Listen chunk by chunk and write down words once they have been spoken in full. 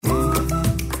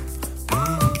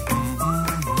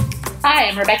Hi,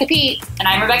 I'm Rebecca Pete. And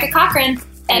I'm Rebecca Cochran.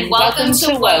 And welcome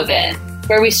to Woven,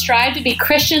 where we strive to be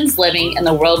Christians living in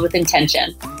the world with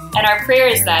intention. And our prayer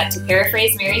is that, to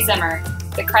paraphrase Mary Zimmer,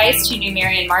 the Christ who knew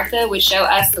Mary and Martha would show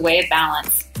us the way of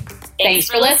balance. Thanks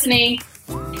for listening.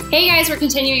 Hey guys, we're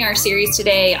continuing our series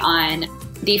today on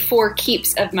the 4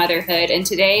 keeps of motherhood. And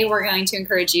today we're going to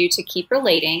encourage you to keep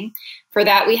relating. For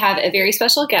that, we have a very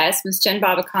special guest. Ms. Jen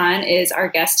Babakan is our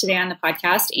guest today on the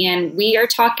podcast. And we are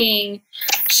talking,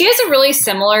 she has a really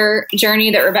similar journey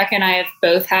that Rebecca and I have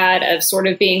both had of sort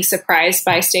of being surprised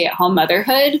by stay-at-home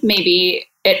motherhood, maybe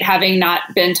it having not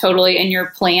been totally in your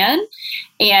plan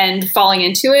and falling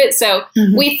into it. So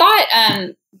we thought,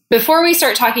 before we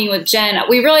start talking with Jen,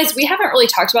 we realized we haven't really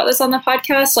talked about this on the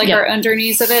podcast, like our own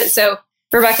journeys of it. So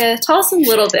Rebecca, tell us a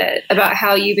little bit about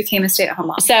how you became a stay-at-home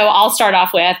mom. So I'll start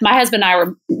off with, my husband and I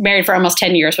were married for almost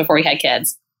 10 years before we had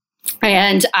kids.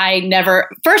 And I never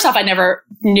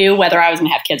knew whether I was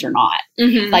going to have kids or not.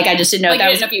 Mm-hmm. Like, I just didn't know. Like, you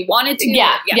didn't know if you wanted to.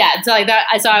 Yeah. So like that.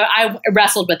 So I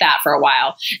wrestled with that for a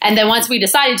while. And then once we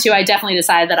decided to, I definitely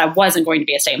decided that I wasn't going to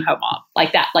be a stay-at-home mom,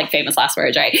 like that, like famous last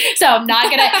words, right? So I'm not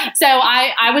going to, so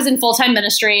I was in full-time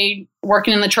ministry,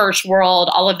 working in the church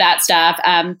world, all of that stuff.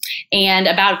 And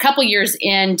about a couple years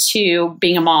into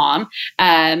being a mom,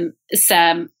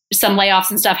 some layoffs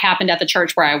and stuff happened at the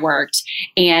church where I worked,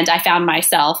 and I found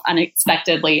myself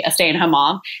unexpectedly a stay-at-home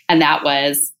mom, and that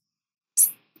was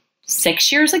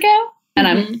 6 years ago.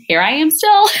 And here I am still.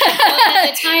 Well,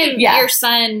 at the time, your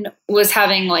son was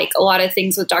having like a lot of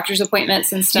things with doctor's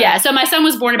appointments and stuff. Yeah. So my son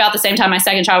was born about the same time. My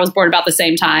second child was born about the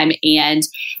same time, and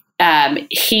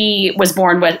he was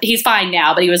born with, he's fine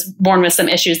now, but he was born with some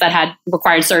issues that had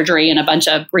required surgery and a bunch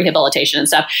of rehabilitation and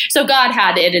stuff. So God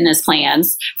had it in his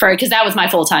plans because that was my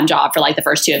full-time job for like the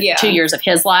first 2 years of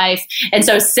his life. And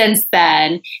so since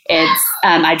then, it's,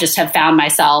 I just have found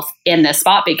myself in this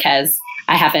spot because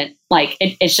I haven't, like,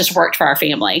 it's just worked for our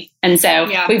family. And so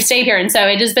we've stayed here. And so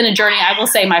it has been a journey. I will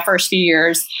say my first few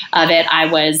years of it, I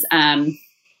was,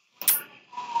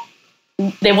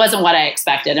 it wasn't what I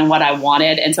expected and what I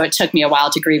wanted. And so it took me a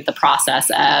while to grieve the process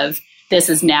of, this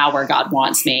is now where God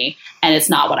wants me, and it's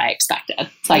not what I expected.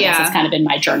 So I guess it's kind of been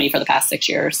my journey for the past 6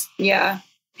 years. Yeah.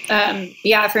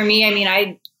 For me, I mean,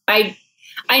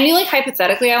 I knew, like,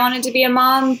 hypothetically I wanted to be a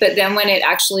mom, but then when it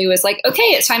actually was like, okay,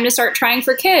 it's time to start trying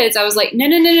for kids, I was like, no.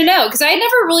 Because I had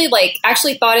never really, like,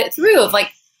 actually thought it through of,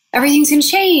 like, everything's going to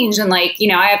change. And, like, you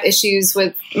know, I have issues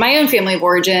with my own family of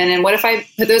origin. And what if I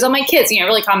put those on my kids? You know,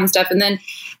 really common stuff. And then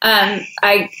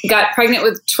I got pregnant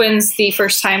with twins the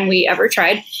first time we ever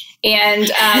tried.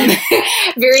 And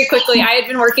very quickly, I had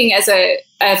been working as a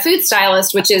food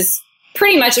stylist, which is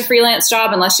pretty much a freelance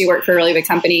job unless you work for a really big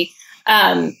company.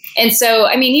 And so,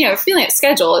 I mean, you know, freelance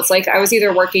schedule, it's like I was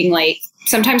either working like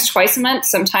sometimes twice a month,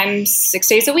 sometimes 6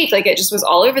 days a week. Like, it just was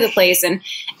all over the place. And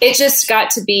it just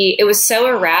got to be, it was so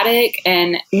erratic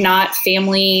and not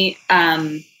family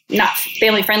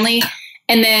friendly.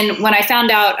 And then when I found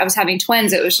out I was having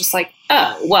twins, it was just like,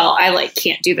 oh, well, I like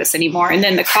can't do this anymore. And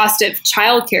then the cost of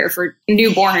childcare for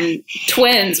newborn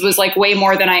twins was like way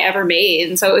more than I ever made.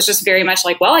 And so it was just very much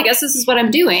like, well, I guess this is what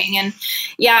I'm doing. And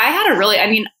yeah, I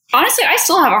had honestly, I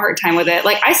still have a hard time with it.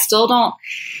 Like, I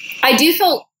do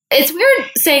feel, it's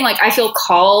weird saying like, I feel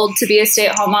called to be a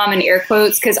stay-at-home mom in air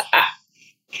quotes, because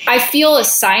I feel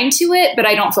assigned to it, but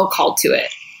I don't feel called to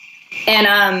it.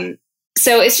 And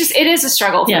so it is a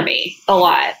struggle for me a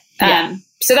lot.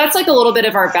 So that's like a little bit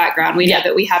of our background. We know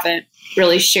that we haven't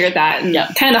really shared that, and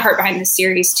kind of the heart behind this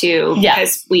series too,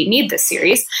 because we need this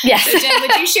series. Yeah. So Jen,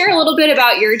 would you share a little bit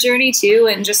about your journey too,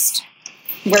 and just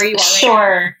where you are right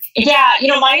Sure. Yeah, you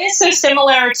know, mine is so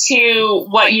similar to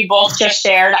what you both just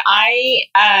shared. I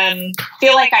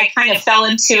feel like I kind of fell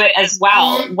into it as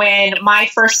well when my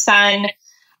first son,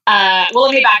 well,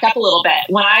 let me back up a little bit.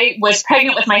 When I was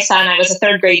pregnant with my son, I was a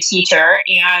 3rd grade teacher,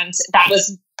 and that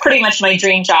was pretty much my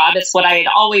dream job. It's what I had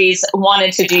always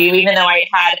wanted to do, even though I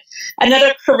had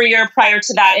another career prior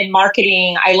to that in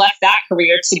marketing. I left that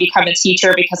career to become a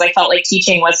teacher because I felt like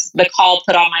teaching was the call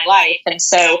put on my life. And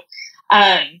so,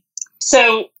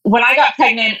 so when I got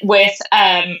pregnant with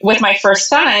my first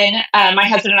son, my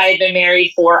husband and I had been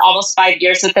married for almost 5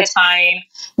 years at the time.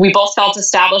 We both felt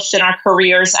established in our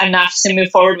careers enough to move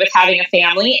forward with having a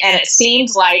family. And it seemed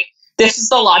like this is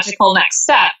the logical next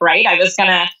step, right? I was going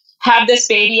to have this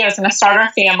baby. I was going to start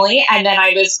our family. And then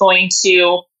I was going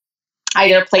to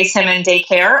either place him in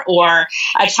daycare or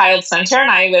a child center.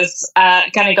 And I was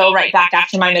going to go right back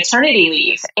after my maternity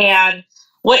leave. And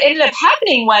what ended up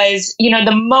happening was, you know,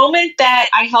 the moment that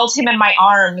I held him in my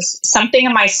arms, something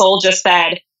in my soul just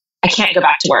said, I can't go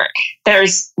back to work.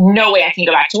 There's no way I can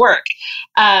go back to work.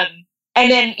 And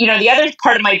then, the other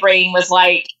part of my brain was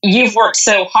like, you've worked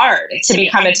so hard to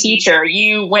become a teacher.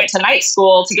 You went to night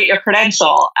school to get your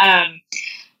credential.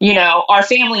 Our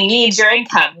family needs your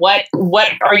income. What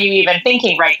are you even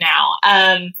thinking right now?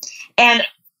 And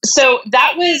so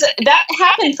that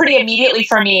happened pretty immediately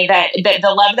for me, that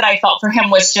the love that I felt for him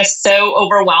was just so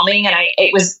overwhelming. And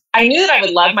I knew that I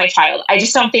would love my child. I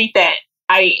just don't think that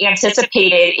I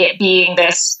anticipated it being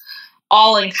this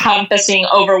all-encompassing,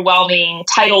 overwhelming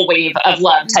tidal wave of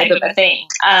love type of a thing.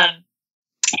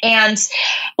 And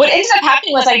what ended up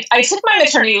happening was I took my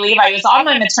maternity leave. I was on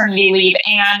my maternity leave,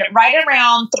 and right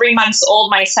around 3 months old,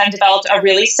 my son developed a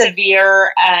really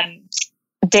severe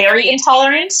dairy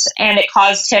intolerance, and it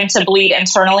caused him to bleed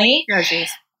internally. Oh,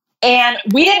 geez. And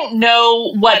we didn't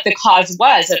know what the cause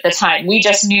was at the time. We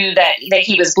just knew that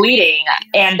he was bleeding.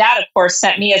 And that, of course,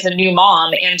 sent me as a new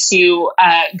mom into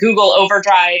Google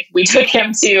Overdrive. We took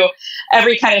him to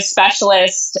every kind of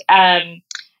specialist.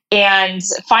 And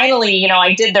finally,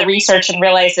 I did the research and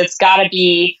realized it's got to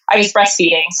be, I was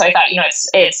breastfeeding. So I thought,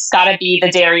 it's got to be the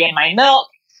dairy in my milk.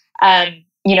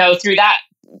 Through that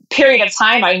period of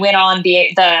time, I went on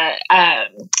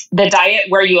the diet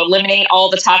where you eliminate all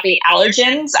the top 8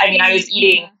 allergens. I mean, I was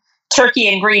eating turkey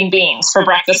and green beans for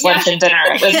breakfast, lunch, and dinner.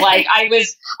 It was like, it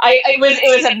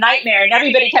was a nightmare. And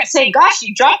everybody kept saying, gosh,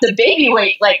 you dropped the baby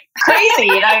weight like crazy.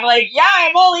 And I'm like, yeah,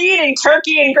 I'm only eating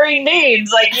turkey and green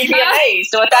beans. Like, you'd be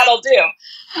amazed what that'll do.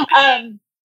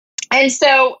 And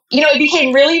so, it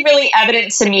became really, really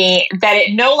evident to me that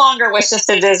it no longer was just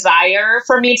a desire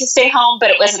for me to stay home, but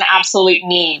it was an absolute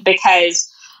need, because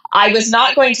I was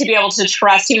not going to be able to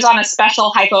trust. He was on a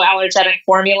special hypoallergenic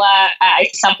formula. I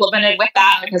supplemented with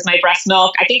that because my breast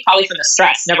milk, I think probably from the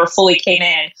stress, never fully came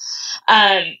in.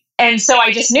 And so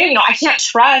I just knew, I can't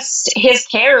trust his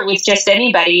care with just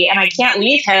anybody, and I can't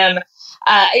leave him.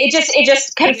 It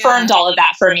just confirmed all of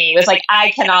that for me. It was like,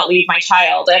 I cannot leave my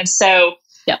child. And so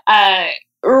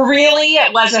really,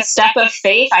 it was a step of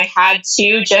faith. I had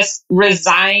to just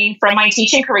resign from my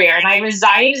teaching career, and I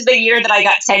resigned the year that I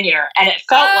got tenure. And it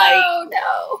felt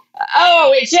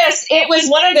it was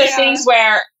one of those things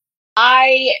where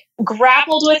I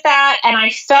grappled with that, and I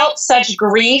felt such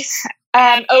grief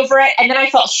over it. And then I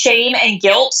felt shame and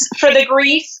guilt for the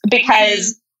grief,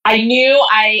 because I knew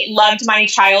I loved my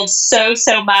child so,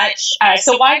 so much.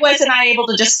 So why wasn't I able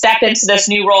to just step into this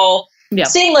new role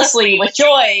seamlessly with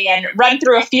joy and run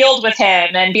through a field with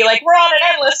him and be like, we're on an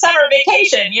endless summer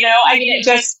vacation? I mean,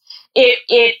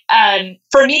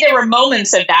 for me, there were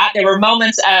moments of that. There were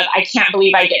moments of, I can't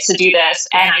believe I get to do this,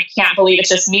 and I can't believe it's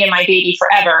just me and my baby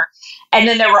forever. And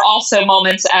then there were also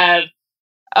moments of,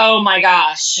 oh my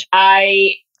gosh,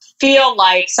 I feel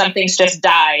like something's just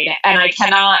died, and I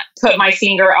cannot put my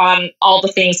finger on all the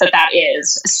things that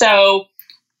is. So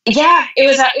yeah, it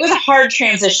was a hard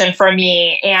transition for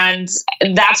me. And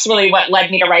that's really what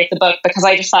led me to write the book, because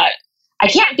I just thought, I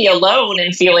can't be alone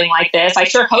in feeling like this. I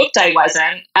sure hoped I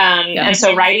wasn't. And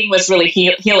so writing was really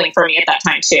healing for me at that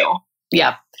time too.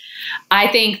 Yeah. I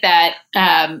think that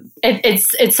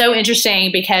it's so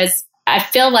interesting, because I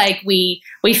feel like we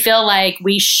feel like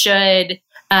we should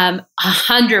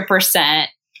 100%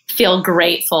 feel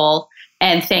grateful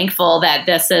and thankful that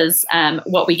this is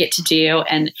what we get to do,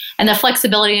 and the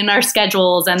flexibility in our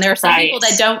schedules. And there are some people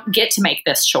that don't get to make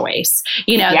this choice.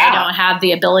 They don't have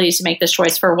the ability to make this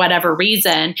choice for whatever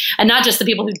reason. And not just the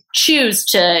people who choose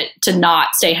to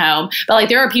not stay home, but like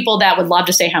there are people that would love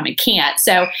to stay home and can't.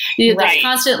 So there's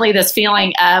constantly this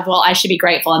feeling of, well, I should be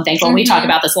grateful and thankful. And we talk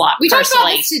about this a lot. We talked about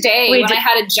this today when I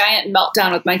had a giant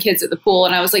meltdown with my kids at the pool,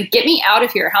 and I was like, get me out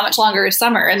of here. How much longer is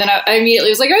summer? And then I immediately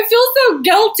was like, I feel so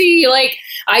guilty. Like,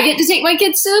 I get to take my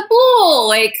kids to the pool,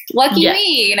 like lucky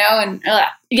me, and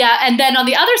and then on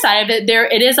the other side of it,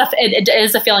 it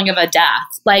is a feeling of a death.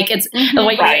 Like it's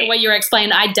what you were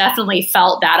explaining. I definitely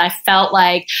felt that. I felt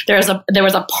like there was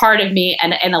a part of me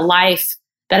and a life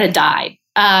that had died.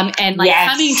 And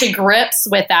coming to grips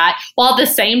with that, while at the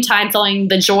same time feeling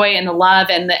the joy and the love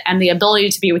and the ability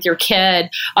to be with your kid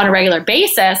on a regular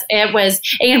basis. It was,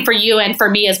 and for you and for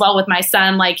me as well with my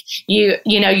son, like you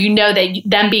know that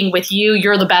them being with you,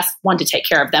 you're the best one to take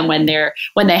care of them when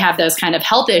they have those kind of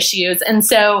health issues. And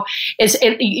so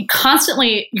it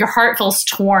constantly, your heart feels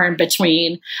torn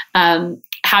between,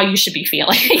 how you should be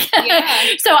feeling.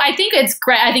 So I think it's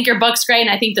great. I think your book's great. And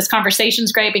I think this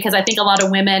conversation's great, because I think a lot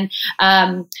of women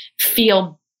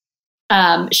feel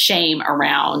shame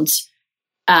around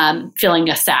feeling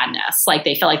a sadness. Like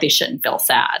they feel like they shouldn't feel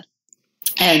sad.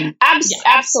 And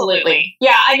absolutely.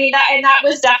 Yeah. I mean, that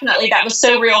was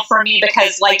so real for me,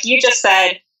 because like you just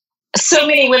said, so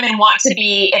many women want to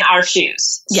be in our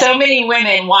shoes. Yeah. So many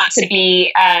women want to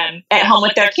be at home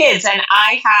with their kids. And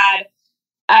I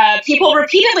had people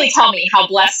repeatedly tell me how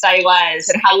blessed I was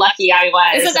and how lucky I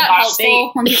was. Isn't that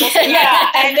helpful? When people say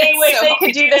yeah, and they wish they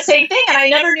could do the same thing. And I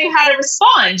never knew how to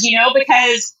respond,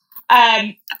 because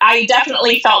I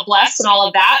definitely felt blessed and all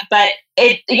of that. But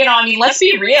let's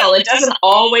be real. It doesn't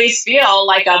always feel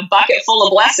like a bucket full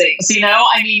of blessings,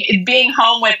 being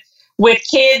home with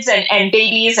kids and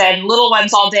babies and little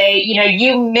ones all day,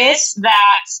 you miss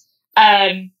that,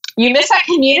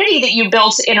 community that you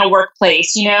built in a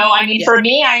workplace, For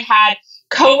me, I had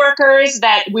coworkers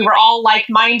that we were all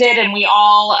like-minded and we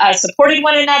all supported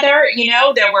one another.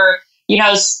 There were,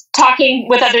 talking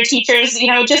with other teachers,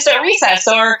 just at recess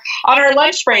or on our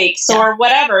lunch breaks or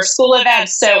whatever, school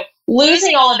events. So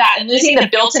losing all of that and losing the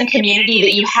built-in community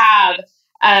that you have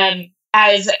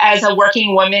as a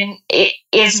working woman, it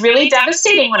is really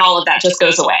devastating when all of that just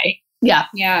goes away.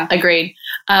 Yeah. Agreed.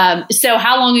 So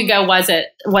how long ago was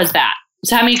that?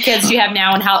 So how many kids do you have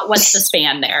now and what's the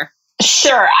span there?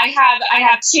 Sure. I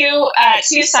have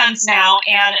two sons now,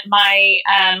 and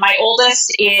my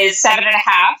oldest is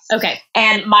 7.5. Okay.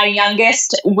 And my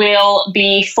youngest will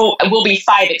be 5,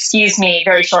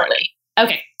 very shortly.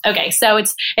 Okay. So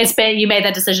it's been, you made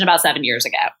that decision about 7 years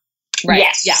ago, right?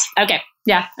 Yes. Yeah. Okay.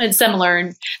 Yeah. It's similar.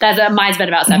 And mine's been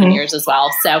about 7 years as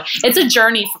well. So it's a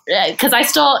journey because I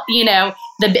still,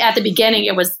 at the beginning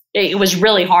it was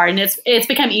really hard, and it's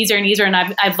become easier and easier. And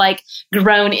I've like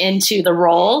grown into the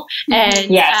role,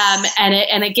 and,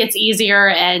 and it gets easier,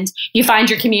 and you find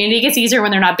your community gets easier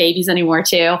when they're not babies anymore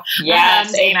too.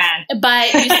 Yes. Amen.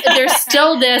 But there's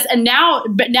still this, and now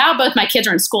both my kids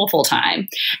are in school full time.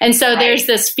 And so there's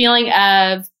this feeling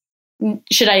of,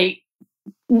 should I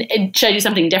do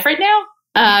something different now?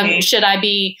 Should I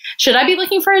be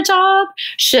looking for a job?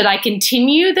 Should I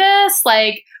continue this?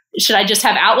 Like, should I just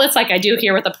have outlets like I do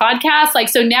here with the podcast? Like,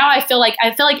 so now I feel like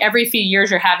every few years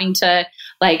you're having to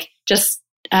like just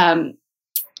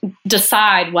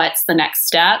decide what's the next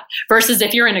step, versus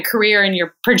if you're in a career and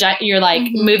you're like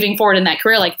moving forward in that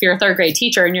career. Like if you're a third grade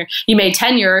teacher and you made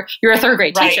tenure, you're a third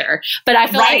grade teacher. But I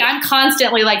feel like I'm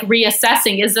constantly like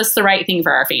reassessing, is this the right thing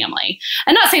for our family?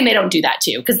 I'm not saying they don't do that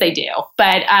too, because they do.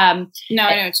 But no,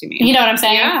 I know what you mean. You know what I'm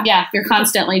saying? Yeah. You're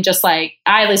constantly just like,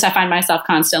 at least I find myself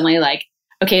constantly like,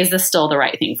 okay, is this still the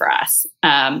right thing for us?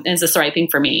 Is this the right thing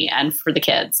for me and for the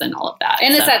kids and all of that?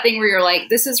 And it's that thing where you're like,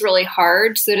 this is really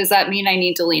hard. So does that mean I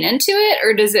need to lean into it?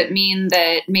 Or does it mean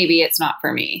that maybe it's not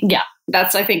for me? Yeah.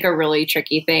 That's, I think, a really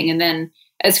tricky thing. And then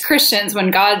as Christians, when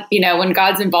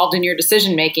God's involved in your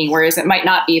decision making, whereas it might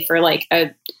not be for like a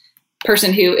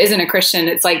person who isn't a Christian,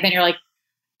 it's like, then you're like,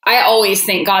 I always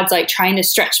think God's like trying to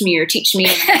stretch me or teach me.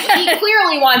 He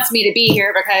clearly wants me to be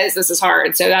here because this is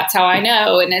hard. So that's how I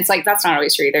know. And it's like, that's not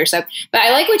always true either. So, but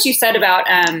I like what you said about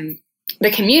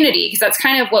the community, because that's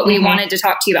kind of what we wanted to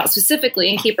talk to you about specifically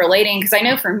and keep relating. Because I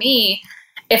know for me,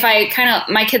 if I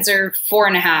my kids are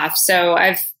 4.5. So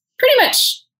I've pretty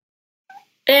much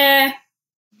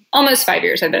almost 5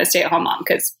 years I've been a stay-at-home mom,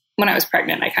 because when I was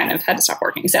pregnant, I kind of had to stop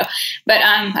working. So, but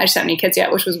I just haven't any kids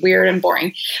yet, which was weird and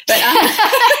boring. But,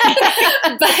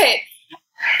 but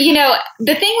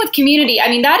the thing with community, I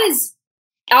mean, that is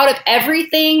out of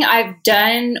everything I've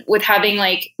done with having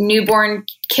like newborn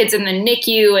kids in the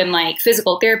NICU and like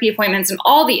physical therapy appointments and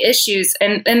all the issues,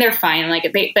 and they're fine.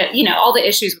 Like but all the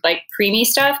issues with like preemie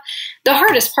stuff, the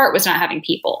hardest part was not having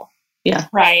people. Yeah.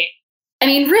 Right. I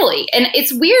mean, really. And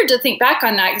it's weird to think back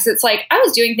on that, because it's like I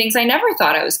was doing things I never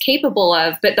thought I was capable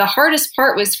of. But the hardest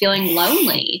part was feeling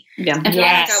lonely. Yeah. And feeling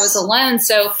like I was alone.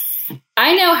 So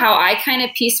I know how I kind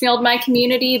of piecemealed my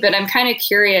community, but I'm kind of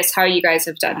curious how you guys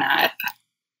have done that.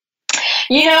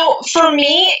 For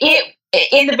me,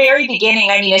 in the very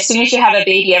beginning, I mean, as soon as you have a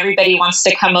baby, everybody wants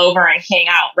to come over and hang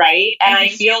out, right? And I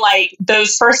feel like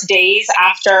those first days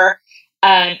after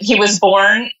he was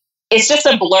born, it's just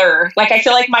a blur. Like, I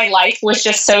feel like my life was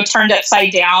just so turned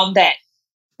upside down that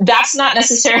that's not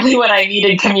necessarily what I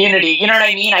needed community. You know what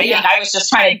I mean? I think I was just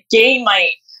trying to gain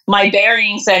my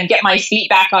bearings and get my feet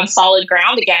back on solid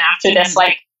ground again after this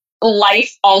like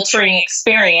life altering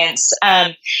experience.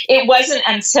 It wasn't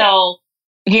until,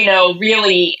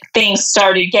 really things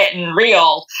started getting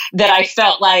real that I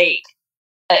felt like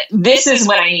this is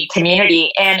when I need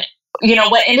community. And,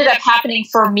 what ended up happening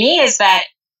for me is that,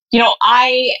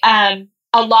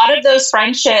 a lot of those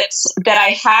friendships that I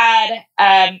had,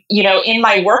 in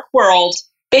my work world,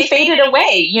 they faded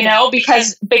away,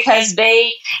 because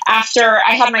after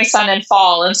I had my son in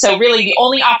fall. And so really the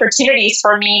only opportunities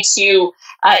for me to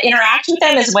interact with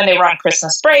them is when they were on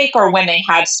Christmas break or when they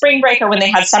had spring break or when they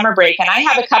had summer break. And I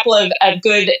have a couple of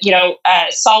good,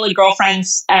 solid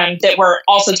girlfriends that were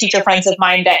also teacher friends of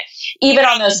mine that even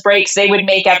on those breaks, they would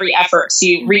make every effort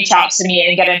to reach out to me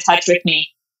and get in touch with me.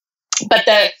 But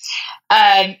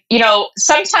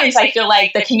sometimes I feel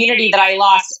like the community that I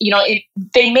lost,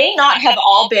 they may not have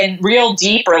all been real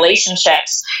deep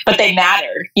relationships, but they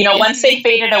mattered. Once they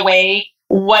faded away,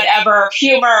 whatever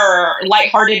humor or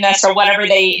lightheartedness or whatever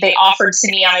they offered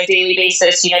to me on a daily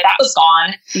basis, that was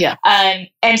gone. Yeah.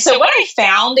 And so what I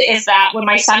found is that when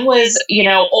my son was,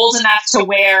 old enough to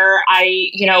where I,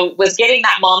 was getting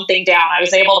that mom thing down, I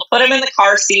was able to put him in the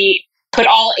car seat, put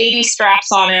all 80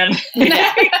 straps on him, get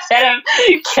him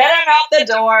out the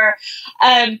door.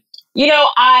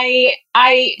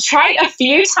 I tried a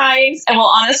few times and will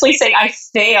honestly say I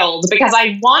failed because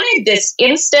I wanted this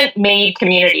instant made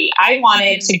community. I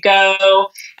wanted to go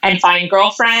and find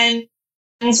girlfriends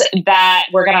that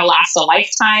were going to last a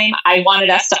lifetime. I wanted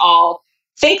us to all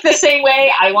think the same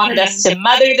way. I wanted us to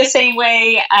mother the same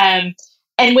way. And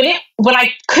when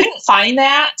I couldn't find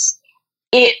that,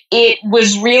 it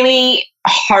was really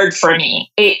hard for me.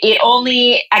 It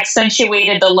only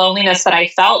accentuated the loneliness that I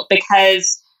felt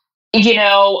because,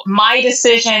 my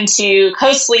decision to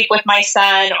co-sleep with my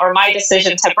son or my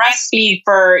decision to breastfeed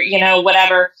for,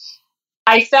 whatever,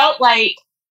 I felt like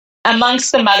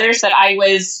amongst the mothers that I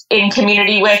was in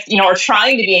community with, or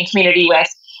trying to be in community with,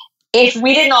 if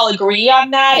we didn't all agree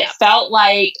on that, it felt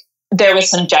like there was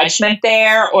some judgment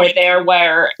there or there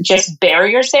were just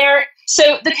barriers there.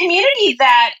 So the community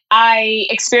that I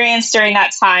experienced during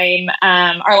that time,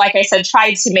 or like I said,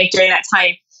 tried to make during that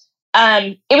time,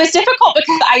 it was difficult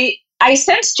because I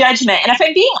sensed judgment. And if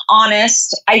I'm being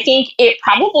honest, I think it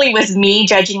probably was me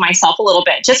judging myself a little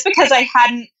bit just because I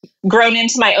hadn't grown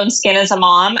into my own skin as a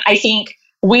mom. I think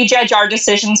we judge our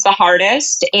decisions the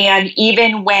hardest. And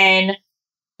even when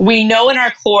we know in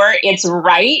our core it's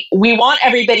right, we want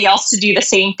everybody else to do the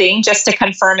same thing just to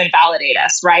confirm and validate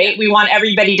us, right? We want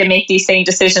everybody to make these same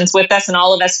decisions with us and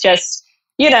all of us just,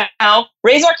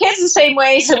 raise our kids the same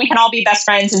way so we can all be best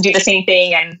friends and do the same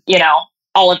thing and,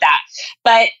 all of that.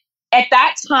 But at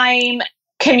that time,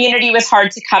 community was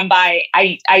hard to come by.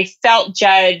 I felt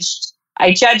judged.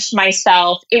 I judged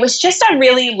myself. It was just a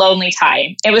really lonely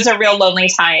time. It was a real lonely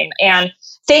time. And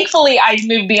thankfully, I've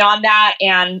moved beyond that.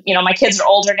 And, my kids are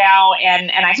older now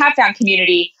and I have found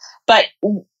community. But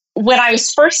when I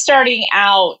was first starting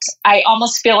out, I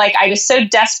almost feel like I was so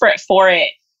desperate for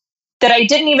it that I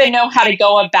didn't even know how to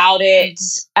go about it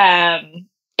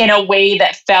in a way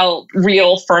that felt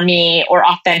real for me or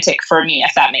authentic for me,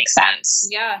 if that makes sense.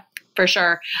 Yeah, for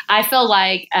sure. I feel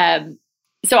like,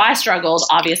 so I struggled,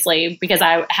 obviously, because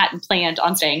I hadn't planned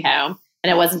on staying home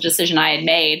and it wasn't a decision I had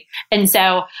made. And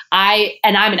so I'm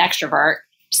an extrovert.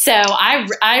 So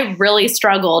I really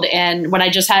struggled. And when I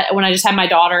just had my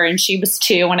daughter and she was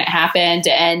 2 when it happened,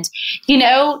 and,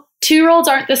 2-year-olds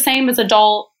aren't the same as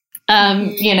adult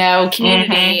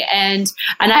community. And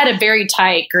I had a very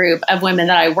tight group of women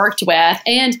that I worked with.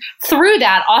 And through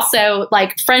that also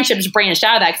like friendships branched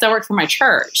out of that because I worked for my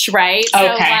church. Right.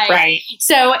 Right.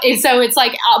 So it's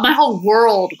like my whole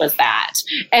world was that.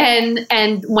 And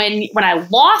when I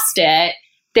lost it,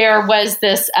 there was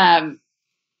this,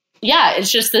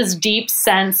 it's just this deep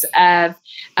sense of,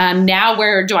 now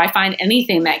where do I find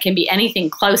anything that can be anything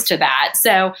close to that?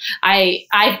 So I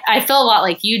feel a lot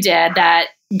like you did that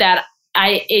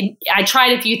I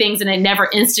tried a few things and it never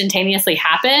instantaneously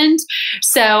happened.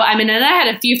 So, and I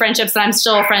had a few friendships that I'm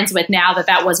still friends with now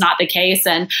that was not the case.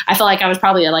 And I feel like I was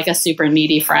probably like a super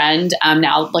needy friend.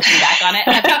 Now looking back on it,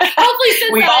 hopefully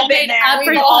since we've all been there.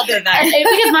 We've all been there.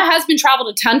 Because my husband traveled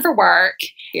a ton for work.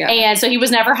 Yeah. And so he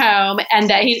was never home, and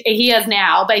that he is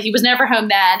now, but he was never home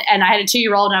then. And I had a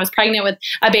 2-year-old and I was pregnant with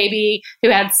a baby who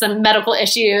had some medical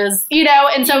issues,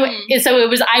 and so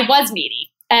I was needy.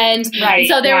 And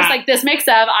so there was like this mix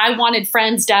of, I wanted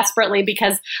friends desperately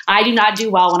because I do not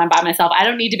do well when I'm by myself. I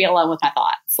don't need to be alone with my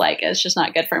thoughts. Like, it's just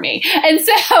not good for me. And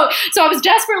so I was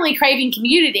desperately craving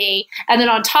community. And then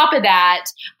on top of that,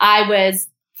 I was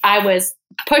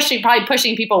pushing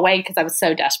people away because I was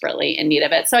so desperately in need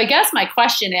of it. So I guess my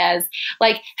question is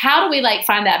like, how do we like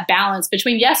find that balance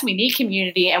between, yes, we need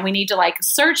community and we need to like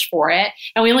search for it.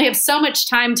 And we only have so much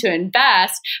time to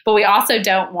invest, but we also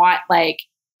don't want like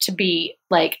to be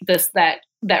like that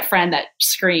friend that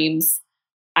screams,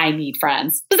 I need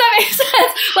friends. Does that make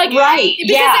sense? Like, right.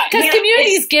 Because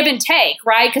community is give and take,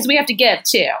 right? Because we have to give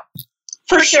too.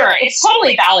 For sure. It's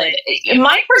totally valid.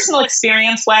 My personal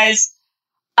experience was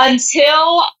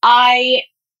until I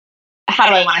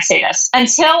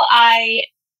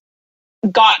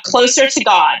got closer to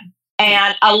God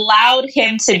and allowed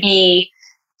him to be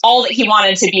all that he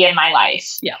wanted to be in my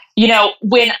life. Yeah.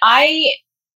 When I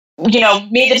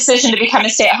made the decision to become a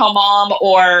stay-at-home mom,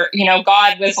 or,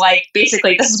 God was like,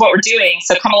 basically, this is what we're doing,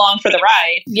 so come along for the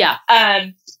ride. Yeah.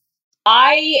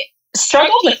 I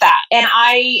struggled with that. And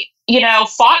I,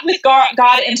 fought with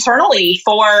God internally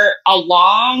for a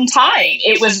long time.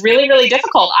 It was really, really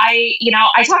difficult. I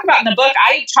talk about in the book,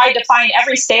 I tried to find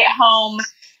every stay-at-home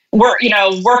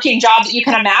working job that you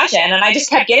can imagine. And I just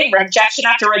kept getting rejection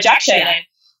after rejection. Yeah.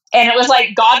 And it was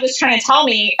like God was trying to tell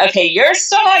me, okay, you're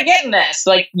still not getting this.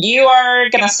 Like, you are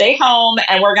going to stay home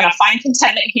and we're going to find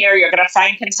contentment here. You're going to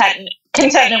find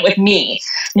contentment with me,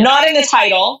 not in the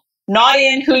title, not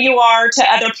in who you are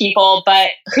to other people, but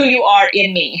who you are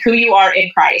in me, who you are in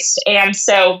Christ. And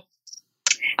so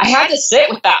I had to sit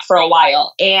with that for a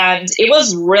while, and it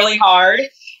was really hard.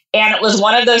 And it was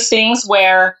one of those things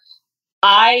where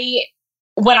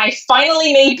when I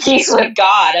finally made peace with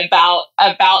God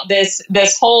about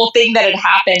this whole thing that had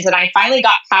happened, and I finally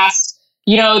got past,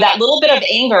 that little bit of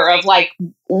anger of like,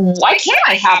 why can't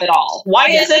I have it all? Why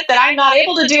is it that I'm not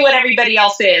able to do what everybody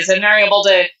else is, and they're able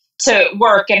to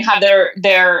work and have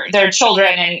their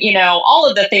children, and, all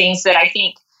of the things that I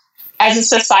think as a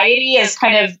society is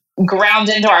kind of ground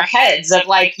into our heads of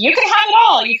like, you can have it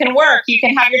all, you can work, you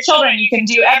can have your children, you can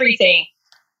do everything.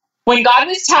 When God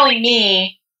was telling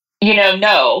me,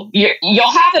 no,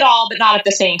 you'll have it all, but not at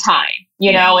the same time,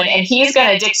 and he's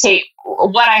going to dictate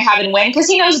what I have and when, because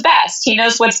he knows best. He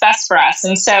knows what's best for us.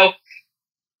 And so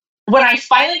when I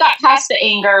finally got past the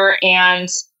anger and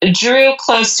drew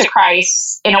close to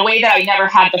Christ in a way that I never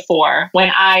had before, when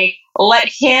I let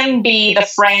him be the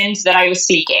friend that I was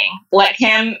seeking, let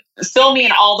him fill me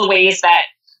in all the ways that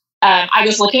I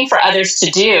was looking for others to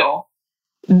do,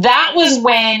 that was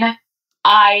when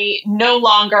I no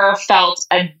longer felt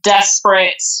a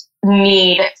desperate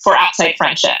need for outside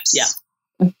friendships. Yeah.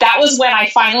 That was when I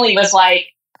finally was like,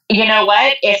 you know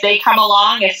what, if they come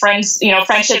along, if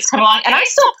friendships come along, and I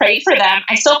still prayed for them.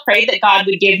 I still prayed that God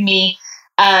would give me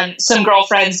some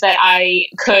girlfriends that I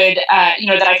could,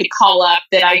 that I could call up,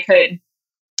 that I could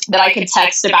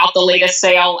text about the latest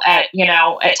sale at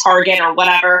Target or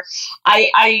whatever.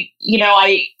 I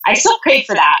still prayed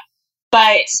for that.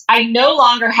 But I no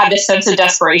longer had this sense of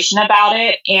desperation about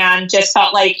it, and just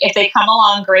felt like if they come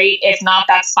along, great. If not,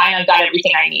 that's fine. I've got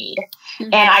everything I need.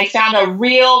 Mm-hmm. And I found a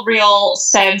real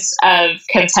sense of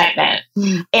contentment.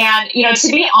 Mm-hmm. And, to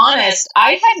be honest,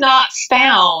 I had not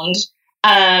found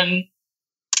I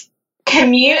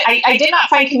did not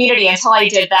find community until I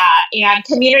did that. And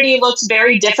community looked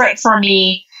very different for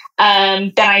me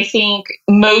than I think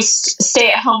most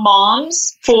stay-at-home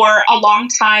moms. For a long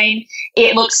time,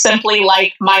 it looked simply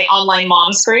like my online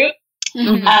moms group.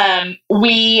 Mm-hmm.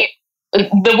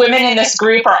 The women in this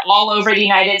group are all over the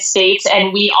United States,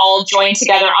 and we all joined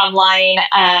together online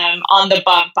on the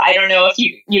Bump. I don't know if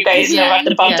you guys know about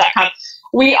the Bump.com. Yeah.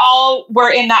 We all were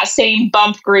in that same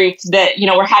Bump group that,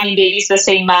 we're having babies the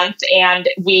same month, and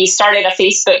we started a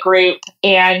Facebook group,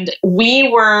 and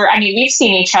we've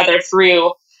seen each other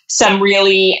through some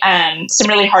really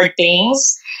hard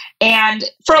things. And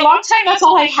for a long time, that's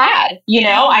all I had.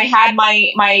 I had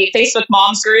my Facebook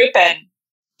moms group, and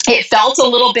it felt a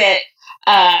little bit,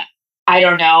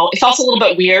 it felt a little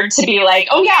bit weird to be like,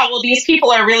 oh yeah, well, these people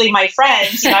are really my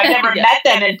friends. I've never met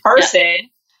them in person.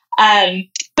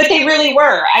 But they really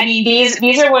were.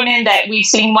 These are women that we've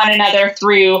seen one another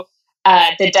through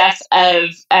the death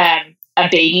of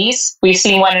babies. We've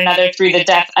seen one another through the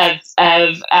death of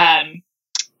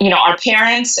our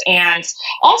parents, and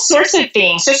all sorts of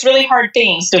things, just really hard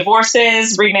things,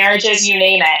 divorces, remarriages, you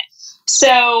name it.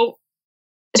 So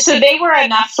they were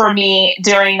enough for me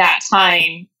during that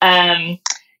time. And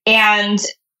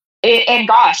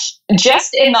gosh,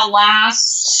 just in the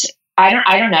last,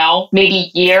 I don't know,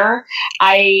 maybe year,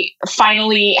 I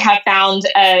finally have found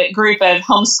a group of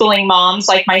homeschooling moms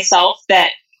like myself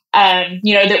that,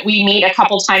 that we meet a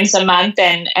couple times a month,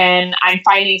 and I'm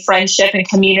finding friendship and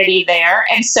community there.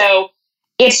 And so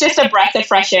it's just a breath of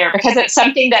fresh air, because it's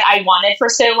something that I wanted for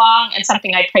so long and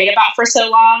something I prayed about for so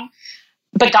long.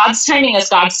 But God's timing is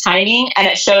God's timing, and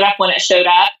it showed up when it showed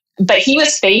up. But he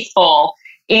was faithful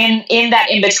in that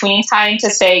in-between time to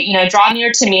say, draw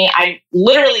near to me. I'm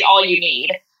literally all you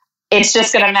need. It's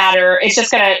just going to matter. It's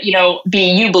just going to,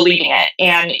 be you believing it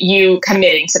and you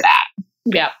committing to that.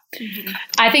 Yeah. Mm-hmm.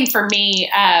 I think for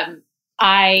me,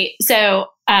 I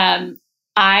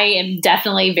am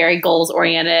definitely very goals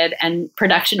oriented and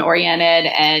production oriented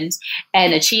and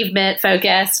achievement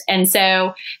focused. And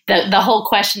so the whole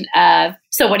question of,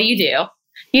 so what do?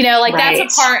 You know, like Right.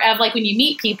 that's a part of like when you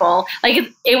meet people, like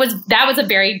that was a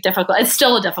very difficult, it's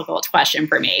still a difficult question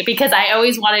for me because I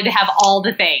always wanted to have all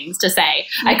the things to say.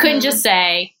 I couldn't just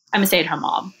say, I'm a stay-at-home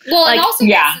mom. Well, like, and also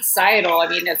yeah. societal. I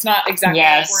mean, it's not exactly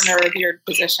Yes. a corner of your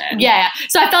position. Yeah.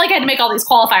 So I felt like I had to make all these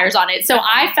qualifiers on it. So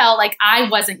I felt like I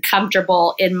wasn't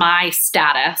comfortable in my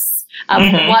status of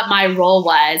what my role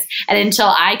was. And until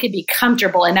I could be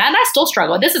comfortable in that, and I still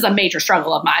struggle. This is a major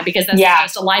struggle of mine because this is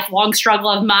just a lifelong struggle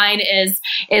of mine is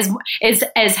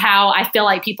how I feel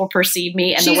like people perceive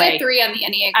me and She's the way. a 3 on the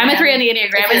Enneagram. I'm a 3 on the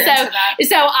Enneagram. And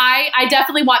so I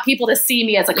definitely want people to see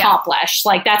me as accomplished.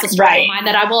 Like that's a struggle of mine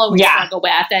that I will always struggle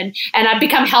with. And I've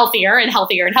become healthier and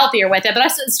healthier and healthier with it, but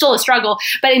it's still a struggle.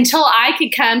 But until I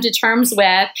could come to terms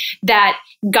with that,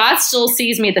 God still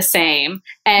sees me the same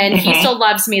and he still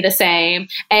loves me the same.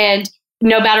 And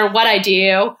no matter what I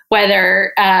do,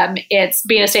 whether it's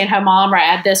being a stay-at-home mom or I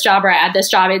add this job or I add this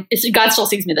job, God still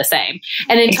sees me the same.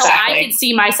 And until I could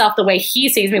see myself the way he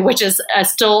sees me, which is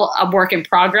still a work in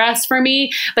progress for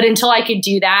me, but until I could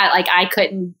do that, like I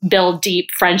couldn't build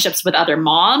deep friendships with other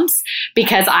moms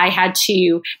because I had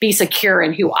to be secure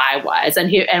in who I was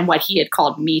and what he had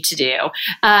called me to do.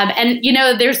 And, you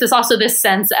know, there's also this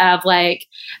sense of like,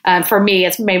 for me,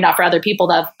 it's maybe not for other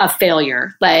people, of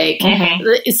failure. Like,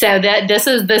 so that this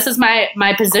is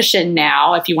my position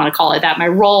now, if you want to call it that, my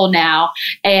role now,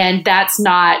 and that's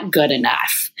not good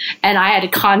enough. And I had to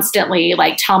constantly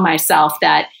like tell myself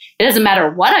that it doesn't matter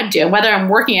what I'm doing, whether I'm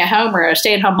working at home or a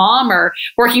stay-at-home mom or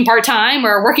working part-time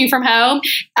or working from home.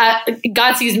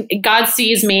 God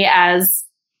sees me as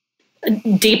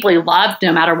deeply loved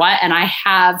no matter what, and I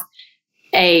have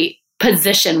a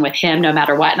position with him no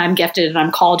matter what, and I'm gifted and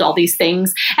I'm called all these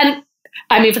things. And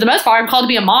I mean, for the most part, I'm called to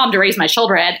be a mom to raise my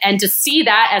children, and to see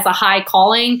that as a high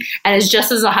calling and as just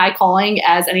as a high calling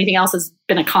as anything else has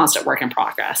been a constant work in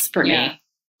progress for me,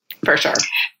 for sure.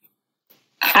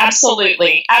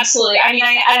 Absolutely. Absolutely. I mean,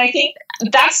 I think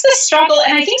that's the struggle.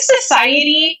 And I think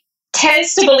society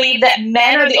tends to believe that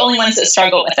men are the only ones that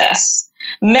struggle with this.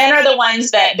 Men are the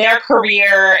ones that their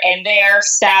career and their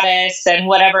status and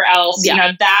whatever else, you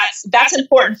know, that's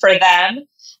important for them.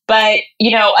 But,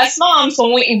 you know, us moms,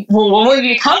 when we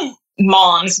become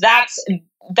moms, that's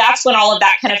when all of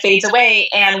that kind of fades away.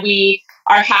 And we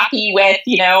are happy with,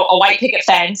 you know, a white picket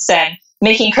fence and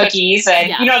making cookies and,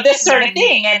 you know, this sort of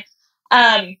thing.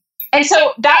 And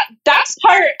so that's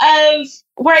part of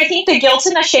where I think the guilt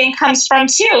and the shame comes from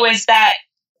too, is that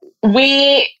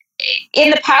in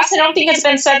the past, I don't think it's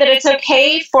been said that it's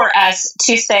okay for us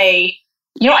to say,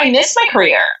 you know, I miss my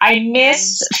career. I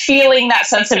miss feeling that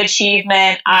sense of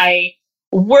achievement. I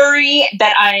worry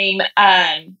that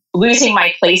I'm losing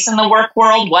my place in the work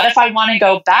world. What if I want to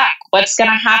go back? What's going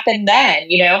to happen then?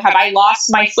 You know, have I lost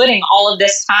my footing all of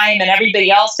this time and everybody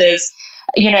else is,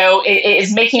 you know,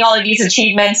 is making all of these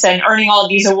achievements and earning all of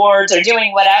these awards or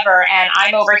doing whatever. And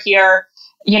I'm over here,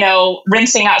 you know,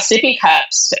 rinsing out sippy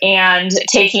cups and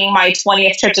taking my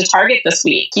 20th trip to Target this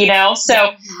week, you know?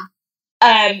 So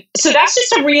that's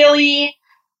just a really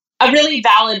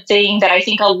valid thing that I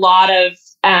think a lot of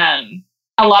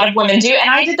women do. And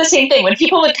I did the same thing when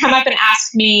people would come up and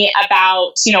ask me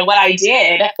about, you know, what I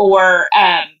did or,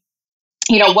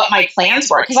 you know, what my plans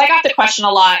were. Cause I got the question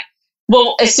a lot.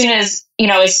 Well, as soon as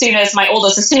my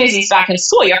oldest, as soon as he's back in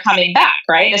school, you're coming back,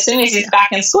 right? As soon as he's back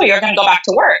in school, you're going to go back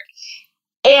to work.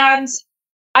 And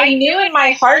I knew in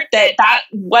my heart that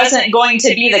wasn't going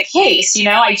to be the case. You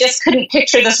know, I just couldn't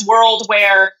picture this world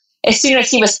where as soon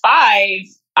as he was 5,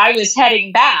 I was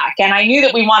heading back. And I knew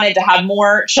that we wanted to have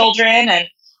more children, and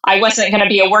I wasn't going to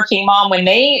be a working mom when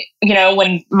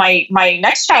when my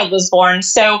next child was born.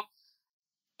 So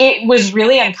it was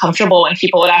really uncomfortable when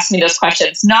people would ask me those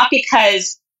questions, not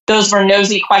because those were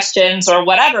nosy questions or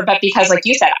whatever, but because, like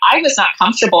you said, I was not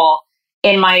comfortable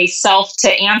in myself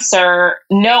to answer,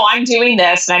 no, I'm doing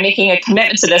this and I'm making a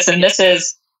commitment to this and this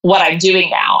is what I'm doing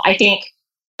now. I think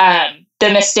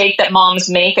the mistake that moms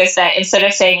make is that instead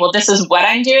of saying, well, this is what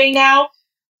I'm doing now,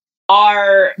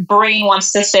 our brain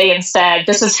wants to say instead,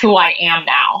 this is who I am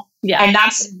now. Yeah. And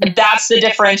that's the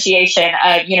differentiation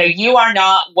of, you know, you are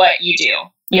not what you do.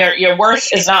 Your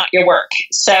worth is not your work.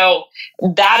 So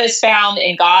that is found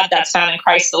in God. That's found in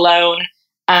Christ alone.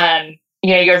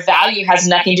 You know, your value has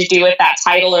nothing to do with that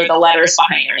title or the letters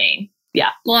behind your name. Yeah.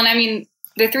 Well, and I mean,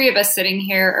 the three of us sitting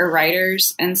here are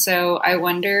writers. And so I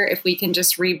wonder if we can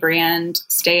just rebrand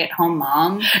Stay-at-Home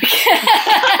Mom.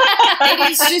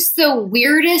 It is just the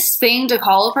weirdest thing to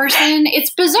call a person. It's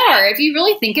bizarre. If you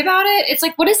really think about it, it's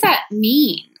like, what does that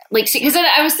mean? Like, because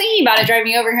I was thinking about it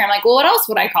driving over here. I'm like, well, what else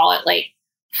would I call it? Like,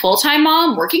 full-time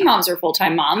mom, working moms are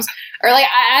full-time moms, or like,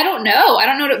 I don't know,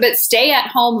 but stay at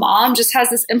home mom just has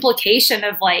this implication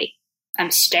of like, I'm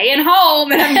staying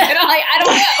home and I'm gonna like, I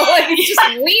don't know, like it's just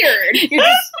weird.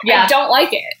 I don't like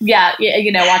it. Yeah,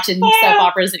 watching soap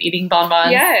operas and eating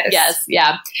bonbons. Yes.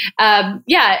 Yeah.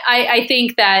 I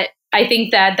think that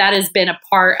has been a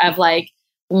part of like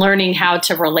learning how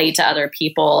to relate to other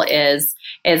people is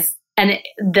and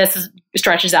this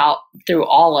stretches out through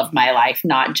all of my life,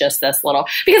 not just this little.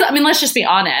 Because, I mean, let's just be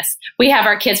honest. We have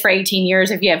our kids for 18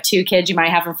 years. If you have 2 kids, you might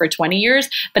have them for 20 years.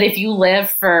 But if you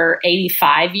live for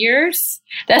 85 years,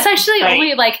 that's actually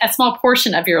only like a small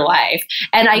portion of your life.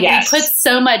 And I put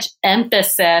so much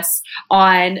emphasis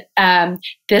on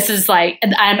this is like,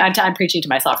 and I'm preaching to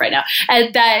myself right now,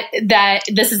 and that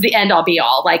this is the end all be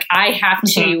all. Like I have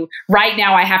to, right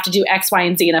now I have to do X, Y,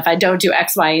 and Z. And if I don't do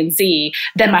X, Y, and Z,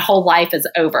 then my whole life is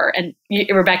over. And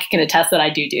Rebecca can attest that I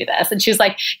do this. And she's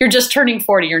like, you're just turning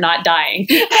 40. You're not dying.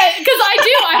 Because I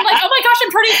do. I'm like, oh my gosh,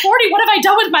 I'm turning 40. What have I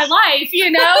done with my life?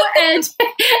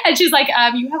 And she's like,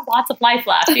 you have lots of life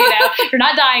left. You're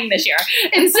not dying this year.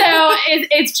 And so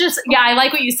it's just, I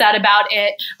like what you said about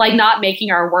it, like not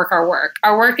making our work our work.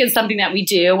 Our work is something that we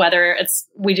do, whether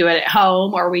we do it at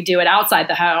home or we do it outside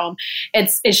the home.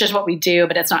 It's just what we do,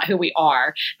 but it's not who we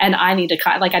are. And I need to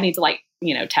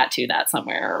tattoo that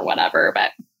somewhere or whatever,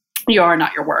 but you are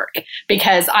not your work.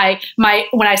 Because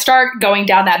when I start going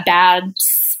down that bad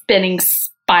spinning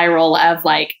spiral of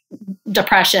like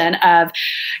depression of,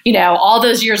 all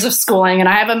those years of schooling, and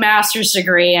I have a master's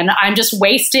degree and I'm just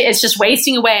it's just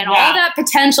wasting away, and all that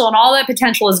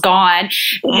potential is gone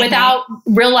without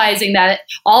realizing that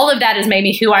all of that has made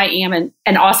me who I am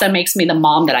and also makes me the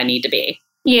mom that I need to be.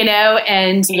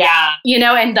 And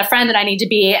the friend that I need to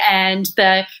be, and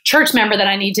the church member that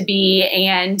I need to be,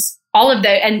 and all of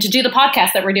and to do the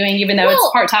podcast that we're doing, even though it's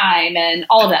part-time and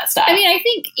all of that stuff. I mean, I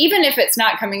think even if it's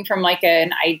not coming from like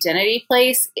an identity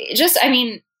place,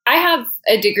 I have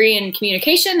a degree in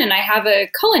communication and I have a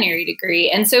culinary degree.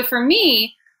 And so for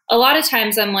me, a lot of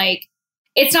times I'm like,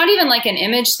 it's not even like an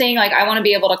image thing. Like I want to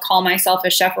be able to call myself a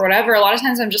chef or whatever. A lot of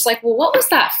times I'm just like, well, what was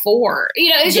that for?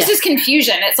 It's just this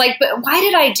confusion. It's like, but why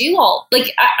did I do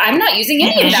I'm not using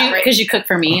any of that. Because you cooked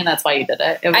for me and that's why you did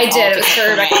it. I did. It was for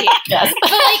Rebecca. Yes. But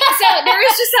so there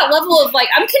is just that level of like,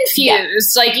 I'm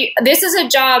confused. Yeah. Like this is a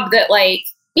job that like,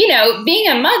 being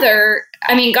a mother,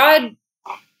 I mean, God,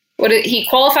 he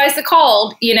qualifies the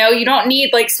called, you don't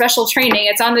need like special training.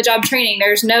 It's on the job training.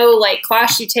 There's no like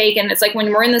class you take. And it's like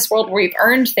when we're in this world where we've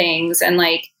earned things and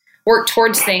like work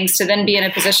towards things to then be in a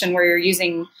position where you're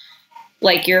using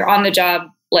like your on the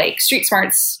job, like street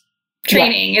smarts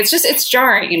training. Yeah. It's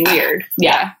jarring and weird.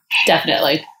 Yeah,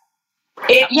 definitely.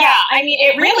 I mean,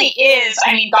 it really is.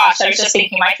 I mean, gosh, I was just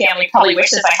thinking my family probably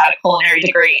wishes I had a culinary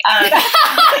degree. You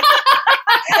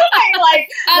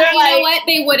know what?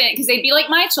 They wouldn't, because they'd be like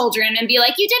my children and be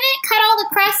like, you didn't cut all the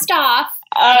crust off.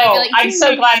 Oh, I'm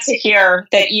so glad to hear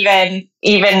that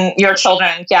even your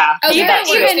children, Oh,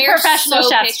 even professional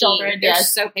chefs' children. They're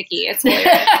so picky. It's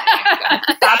hilarious.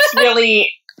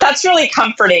 That's really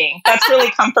comforting. That's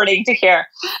really comforting to hear.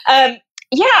 I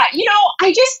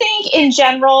just think in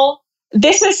general,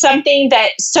 this is something that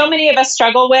so many of us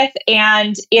struggle with,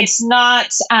 and it's just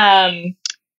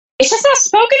not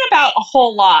spoken about a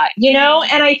whole lot,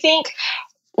 and I think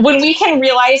when we can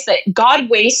realize that God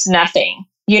wastes nothing,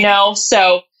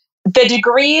 so the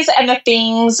degrees and the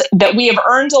things that we have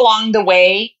earned along the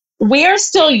way, we are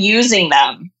still using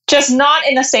them, just not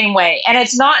in the same way. And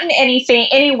it's not in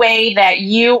any way that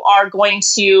you are going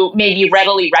to maybe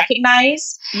readily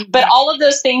recognize, but all of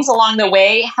those things along the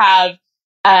way have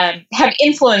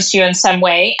influenced you in some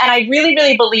way. And I really,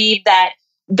 really believe that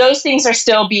those things are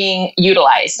still being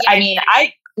utilized. Yeah. I mean,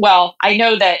 I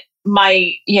know that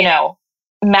my,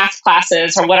 math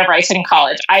classes or whatever I took in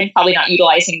college, I'm probably not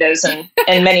utilizing those in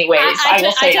many ways. I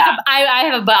will say that. I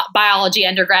have a biology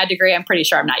undergrad degree. I'm pretty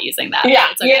sure I'm not using that. Yeah.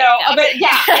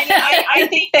 I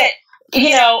think that,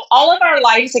 all of our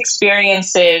life's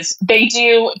experiences, they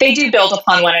do build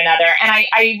upon one another. And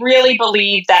I really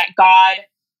believe that God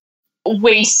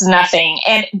wastes nothing.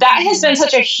 And that has been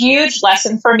such a huge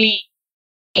lesson for me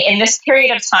in this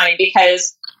period of time,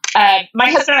 because my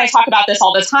husband and I talk about this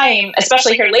all the time,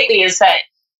 especially here lately, is that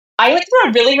I went through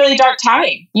a really, really dark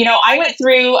time. I went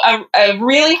through a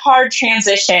really hard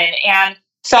transition and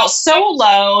felt so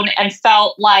alone and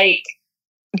felt like,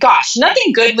 gosh,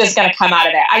 nothing good was going to come out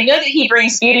of it. I know that he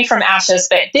brings beauty from ashes,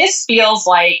 but this feels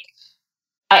like,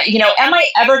 am I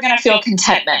ever going to feel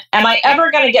contentment? Am I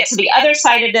ever going to get to the other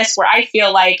side of this where I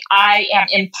feel like I am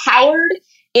empowered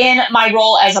in my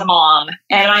role as a mom,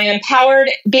 and I am empowered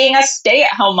being a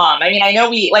stay-at-home mom. I mean, I know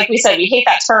like we said, we hate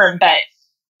that term, but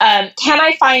can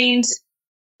I find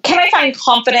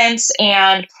confidence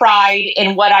and pride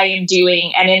in what I am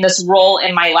doing and in this role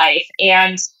in my life?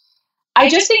 And I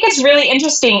just think it's really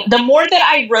interesting. The more that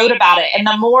I wrote about it and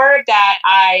the more that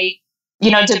I,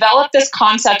 developed this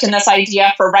concept and this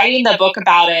idea for writing the book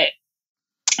about it,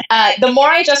 the more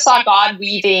I just saw God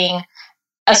weaving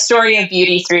a story of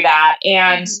beauty through that.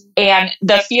 And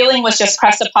the feeling was just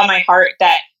pressed upon my heart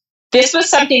that this was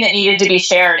something that needed to be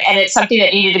shared, and it's something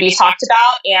that needed to be talked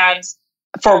about. And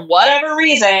for whatever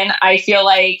reason, I feel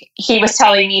like he was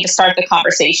telling me to start the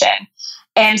conversation.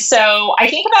 And so I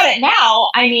think about it now.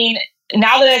 I mean,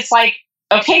 now that it's like,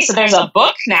 okay, so there's a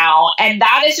book now, and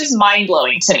that is just mind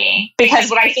blowing to me, because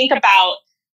when I think about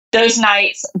those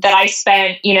nights that I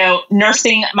spent,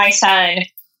 nursing my son,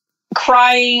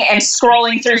 crying and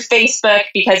scrolling through Facebook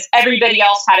because everybody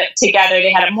else had it together.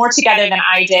 They had it more together than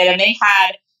I did. And they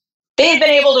had been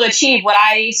able to achieve what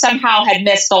I somehow had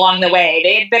missed along the way.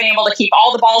 They had been able to keep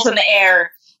all the balls in the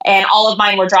air, and all of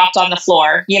mine were dropped on the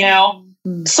floor,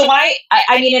 So I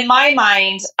mean, in my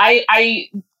mind, I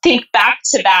think back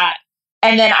to that,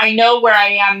 and then I know where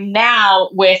I am now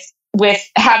with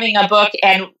having a book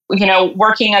and,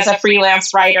 working as a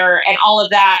freelance writer and all of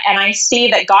that. And I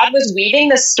see that God was weaving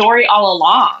this story all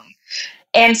along.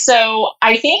 And so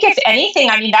I think, if anything,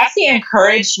 I mean, that's the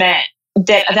encouragement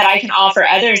that I can offer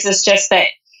others, is just that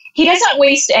he doesn't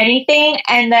waste anything,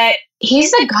 and that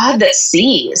he's the God that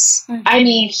sees. Mm-hmm. I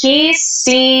mean, he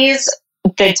sees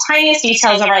the tiniest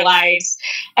details of our lives,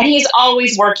 and he's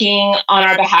always working on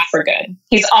our behalf for good.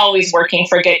 He's always working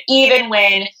for good, even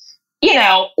when,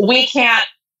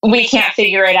 we can't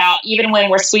figure it out, even when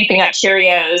we're sweeping up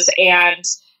Cheerios and,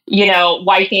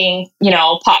 wiping,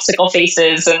 popsicle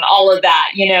faces and all of that.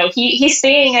 He's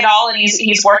seeing it all, and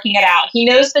he's working it out. He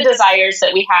knows the desires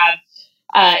that we have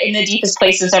in the deepest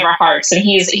places of our hearts, and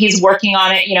he's working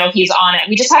on it. He's on it.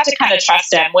 We just have to kind of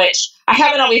trust him, which I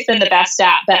haven't always been the best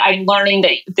at, but I'm learning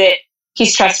that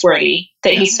he's trustworthy,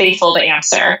 that he's faithful to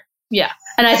answer. Yeah.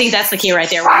 And I think that's the key right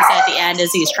there. What you said at the end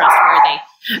is he's trustworthy,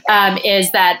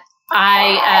 is that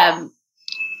I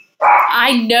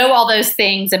know all those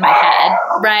things in my head,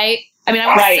 right? I mean, I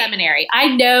went to seminary. I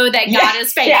know that God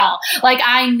is faithful. Yeah. Like,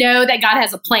 I know that God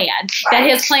has a plan, that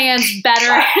his plan's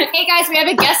better. Hey guys, we have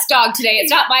a guest dog today.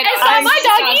 It's not my dog. It's not my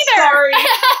dog either.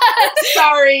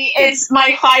 Sorry. It's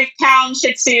my 5-pound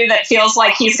Shih Tzu that feels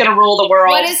like he's going to rule the world.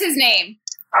 What is his name?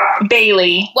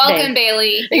 Bailey. Welcome,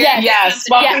 Bailey. Yes.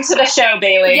 Welcome to the show,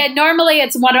 Bailey. Yeah, normally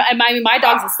it's my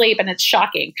dog's asleep, and it's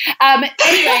shocking.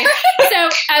 Anyway, so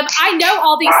I know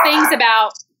all these things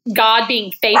about God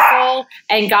being faithful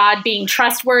and God being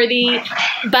trustworthy,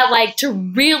 but like to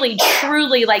really,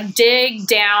 truly like dig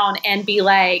down and be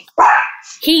like,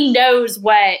 he knows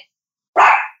what's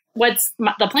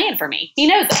the plan for me. He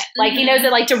knows it. Like, he knows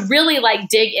it. Like, to really like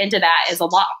dig into that is a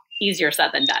lot easier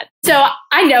said than done. So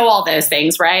I know all those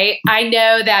things, right? I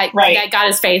know that God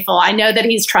is faithful. I know that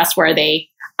he's trustworthy.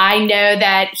 I know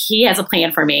that he has a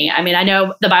plan for me. I mean, I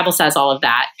know the Bible says all of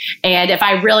that. And if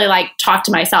I really like talk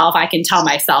to myself, I can tell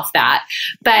myself that.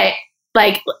 But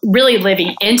like really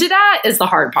living into that is the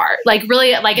hard part. Like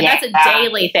really, like that's a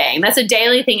daily thing. That's a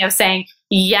daily thing of saying,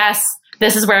 yes,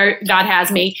 this is where God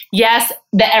has me. Yes,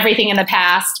 that everything in the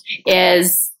past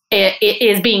is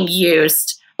being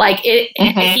used. Like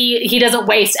he doesn't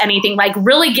waste anything. Like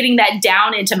really getting that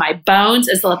down into my bones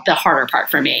is the harder part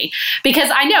for me,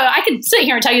 because I know I could sit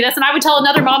here and tell you this, and I would tell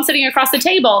another mom sitting across the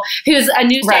table who's a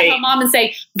new stay-at-home mom and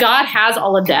say, God has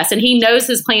all of this, and he knows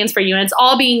his plans for you, and it's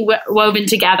all being woven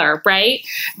together, right?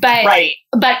 But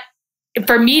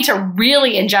for me to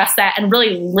really ingest that and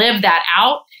really live that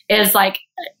out is like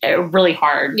really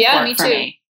hard. Yeah, me too. For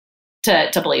me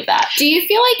to believe that. Do you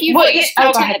feel like you've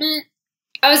contentment?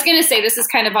 I was going to say, this is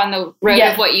kind of on the road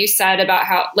of what you said about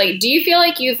how, like, do you feel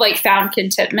like you've, like, found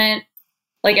contentment,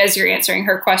 like, as you're answering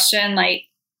her question, like?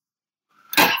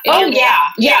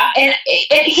 Yeah. And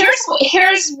here's what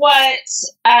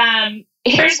I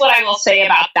will say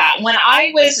about that. When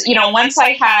I was, once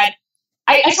I talked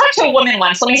to a woman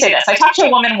once, let me say this. I talked to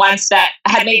a woman once that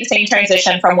had made the same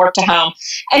transition from work to home.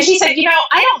 And she said,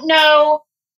 I don't know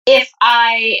if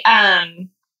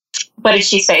what did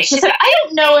she say? She said, I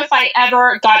don't know if I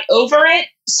ever got over it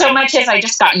so much as I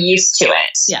just got used to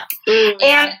it. Yeah.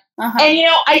 And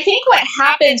I think what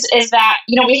happens is that,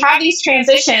 we have these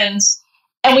transitions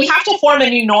and we have to form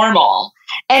a new normal.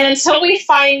 And until we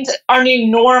find our new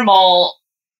normal,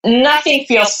 nothing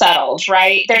feels settled,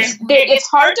 right? It's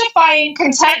hard to find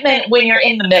contentment when you're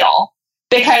in the middle,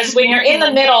 because when you're in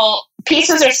the middle,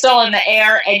 pieces are still in the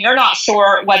air and you're not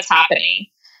sure what's happening.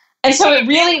 And so it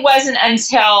really wasn't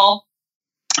until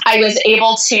I was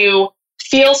able to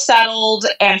feel settled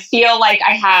and feel like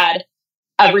I had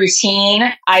a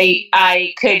routine.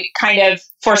 I could kind of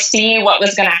foresee what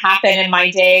was going to happen in my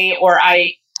day, or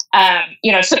I,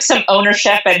 took some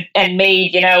ownership and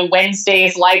made,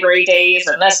 Wednesdays, library days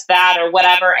and this, that, or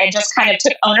whatever, and just kind of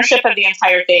took ownership of the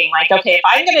entire thing. Like, okay, if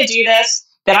I'm going to do this,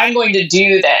 then I'm going to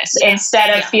do this,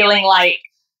 instead of feeling like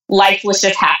life was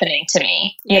just happening to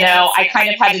me. I kind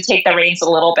of had to take the reins a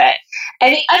little bit.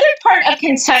 And the other part of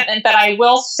contentment that I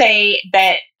will say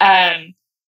that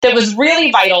that was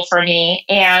really vital for me,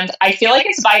 and I feel like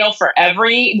it's vital for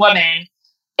every woman,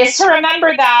 is to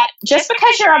remember that just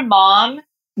because you're a mom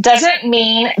doesn't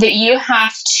mean that you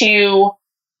have to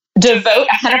devote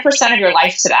 100% of your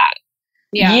life to that.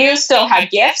 Yeah. You still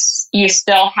have gifts. You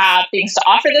still have things to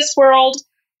offer this world.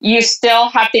 You still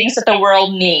have things that the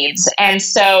world needs. And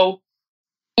so,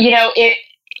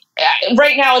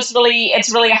 right now it's really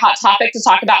a hot topic to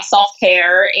talk about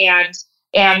self-care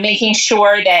and making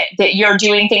sure that you're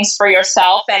doing things for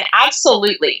yourself. And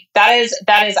absolutely, that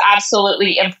is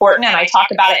absolutely important. And I talk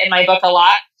about it in my book a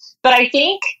lot. But I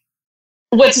think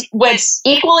what's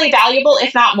equally valuable,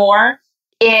 if not more,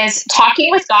 is talking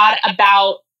with God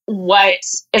about what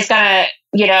is going to,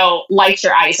 light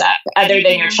your eyes up other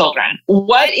than your children.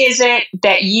 What is it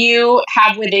that you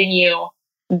have within you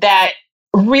that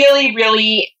really,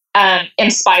 really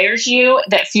inspires you,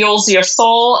 that fuels your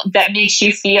soul, that makes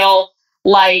you feel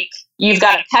like you've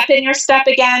got a pep in your step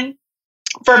again?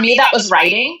 For me, that was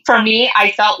writing. For me,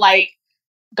 I felt like,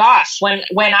 gosh, when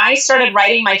I started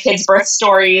writing my kids' birth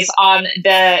stories on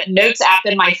the notes app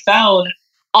in my phone,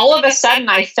 all of a sudden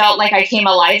I felt like I came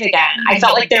alive again. I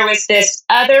felt like there was this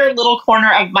other little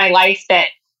corner of my life that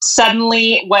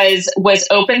suddenly was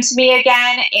open to me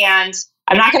again. And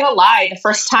I'm not going to lie, the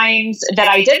first times that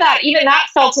I did that, even that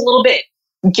felt a little bit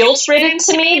guilt-ridden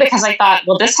to me, because I thought,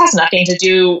 well, this has nothing to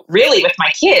do really with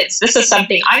my kids. This is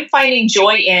something I'm finding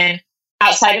joy in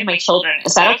outside of my children.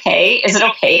 Is that okay? Is it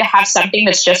okay to have something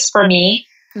that's just for me?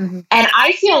 Mm-hmm. And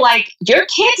I feel like your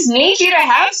kids need you to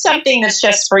have something that's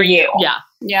just for you. Yeah.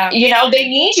 Yeah. They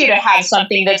need you to have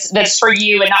something that's for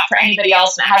you and not for anybody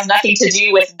else, and it has nothing to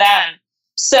do with them.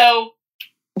 So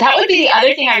that would be the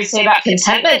other thing I would say about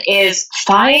contentment, is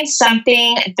find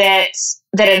something that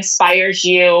inspires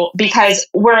you, because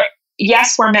we're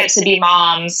meant to be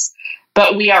moms,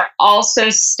 but we are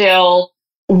also still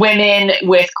women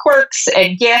with quirks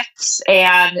and gifts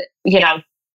and,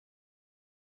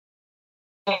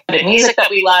 the music that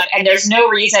we love. And there's no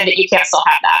reason that you can't still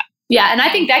have that. Yeah. And I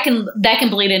think that can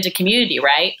bleed into community,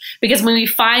 right? Because when we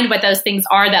find what those things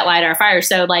are that light our fire.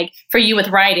 So like for you with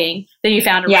writing, then you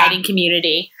found a writing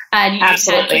community. And you had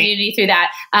community through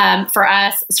that. For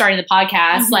us, starting the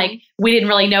podcast, like we didn't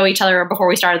really know each other before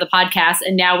we started the podcast,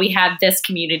 and now we have this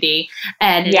community,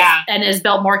 and has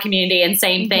built more community. And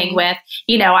same thing with,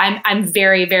 I'm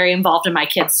very, very involved in my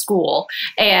kids' school,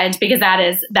 and because that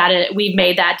is we've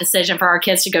made that decision for our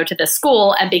kids to go to this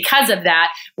school, and because of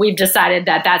that, we've decided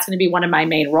that that's going to be one of my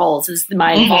main roles, is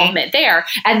my involvement there,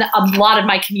 and a lot of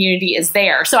my community is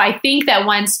there. So I think that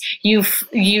once you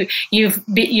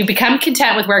become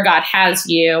content with where God has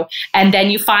you, and then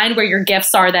you find where your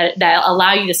gifts are that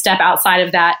allow you to step outside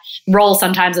of that role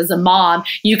sometimes as a mom,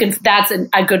 that's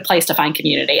a good place to find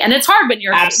community. And it's hard when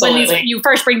you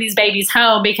first bring these babies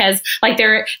home, because like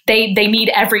they need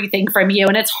everything from you,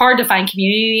 and it's hard to find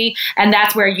community. And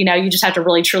that's where, you just have to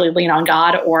really truly lean on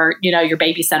God, or, your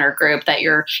baby center group that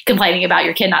you're complaining about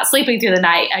your kid not sleeping through the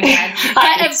night again.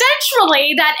 But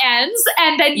eventually that ends,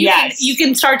 and then you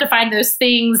can start to find those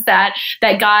things that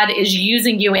God is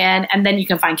using you in, and then you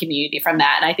can find community from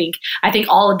that. And I think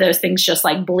all of those things just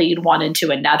like bleed one into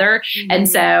another. Mm-hmm. And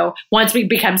so once we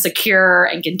become secure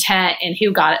and content in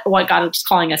what God is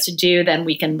calling us to do, then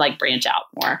we can like branch out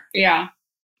more. Yeah,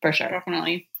 for sure.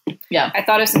 Definitely. Yeah. I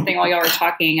thought of something while y'all were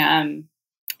talking.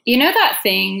 That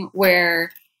thing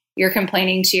where you're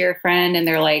complaining to your friend and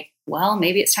they're like, well,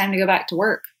 maybe it's time to go back to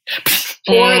work.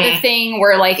 Or the thing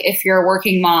where, like, if you're a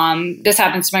working mom, this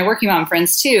happens to my working mom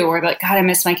friends too, where like, God, I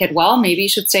miss my kid. Well, maybe you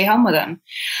should stay home with him.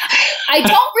 I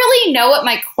don't really know what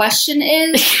my question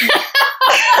is.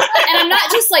 And I'm not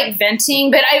just like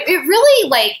venting, but it really,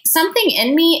 like, something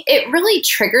in me, it really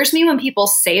triggers me when people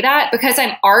say that, because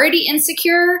I'm already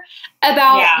insecure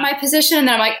about my position. And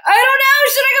then I'm like, I don't know.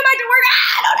 Should I go back to work?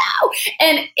 I don't know.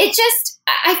 And it just,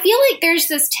 I feel like there's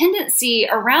this tendency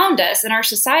around us in our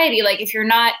society, like, if you're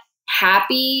not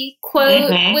happy, quote,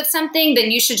 with something,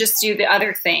 then you should just do the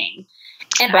other thing.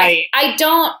 And right. I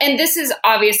don't, and this is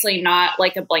obviously not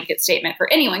like a blanket statement for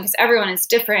anyone because everyone is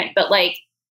different, but like,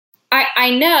 I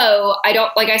know I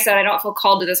don't, like I said, I don't feel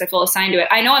called to this. I feel assigned to it.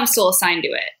 I know I'm still assigned to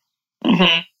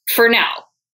it for now,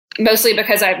 mostly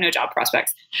because I have no job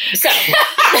prospects. So, but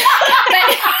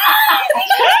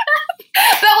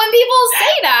when people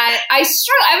say that, I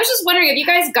struggle. I was just wondering, have you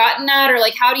guys gotten that, or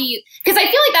like, how do you, because I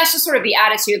feel like that's just sort of the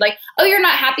attitude, like, oh, you're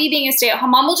not happy being a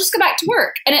stay-at-home mom, we'll just go back to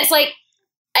work. And it's like,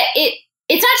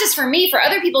 it's not just for me, for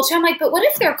other people too. I'm like, but what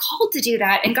if they're called to do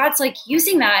that and God's like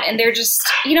using that and they're just,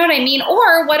 you know what I mean?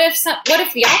 Or what if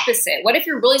the opposite? What if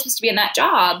you're really supposed to be in that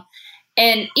job?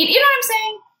 And you know what I'm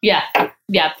saying?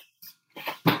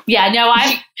 Yeah. No,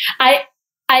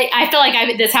 I feel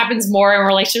like this happens more in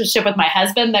relationship with my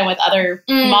husband than with other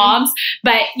moms.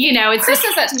 But, you know, it's Chris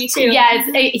says that to me too. Yeah.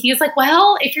 He's like,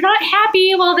 well, if you're not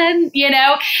happy, well then, you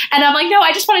know, and I'm like, no,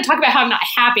 I just want to talk about how I'm not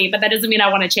happy, but that doesn't mean I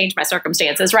want to change my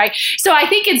circumstances. Right. So I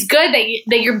think it's good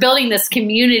that you're building this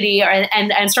community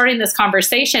and starting this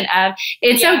conversation of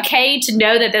it's okay to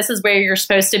know that this is where you're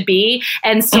supposed to be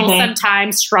and still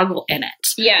sometimes struggle in it.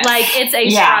 Yes. Like it's a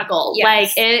struggle.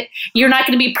 Yes. Like you're not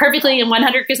going to be perfectly and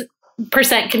 100%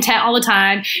 content all the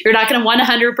time. You're not going to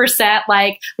 100%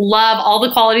 like love all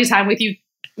the quality time you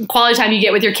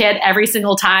get with your kid every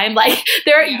single time. Like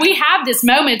we have this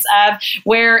moments of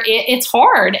where it's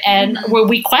hard and where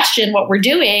we question what we're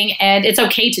doing, and it's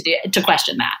okay to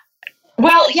question that.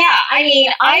 Well, yeah. I mean,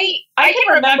 I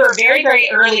can remember very, very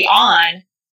early on,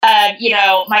 you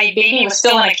know, my baby was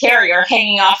still in a carrier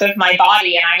hanging off of my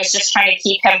body, and I was just trying to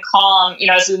keep him calm, you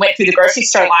know, as we went through the grocery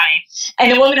store line. And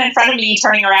the woman in front of me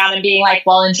turning around and being like,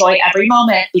 well, enjoy every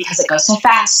moment because it goes so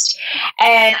fast.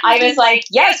 And I was like,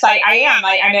 yes, I am.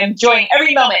 I'm enjoying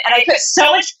every moment. And I put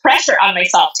so much pressure on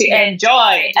myself to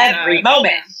enjoy every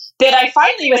moment that I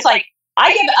finally was like,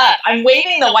 I give up. I'm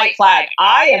waving the white flag.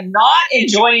 I am not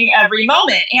enjoying every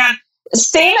moment. And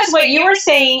same as what you were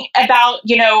saying about,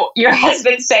 you know, your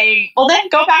husband saying, well, then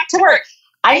go back to work.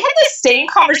 I had the same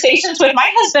conversations with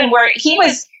my husband where he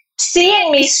was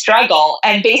seeing me struggle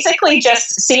and basically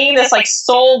just seeing this like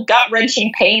soul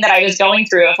gut-wrenching pain that I was going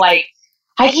through of like,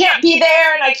 I can't be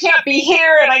there and I can't be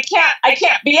here and I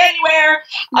can't be anywhere.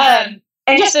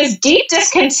 And just this deep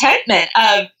discontentment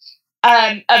of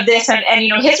this. And, you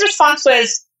know, his response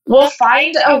was, we'll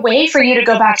find a way for you to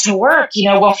go back to work. You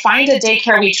know, we'll find a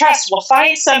daycare we trust. We'll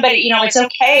find somebody, you know, it's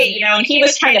okay. You know, and he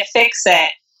was trying to fix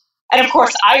it. And of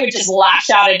course, I would just lash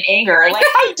out in anger. Like,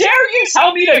 how dare you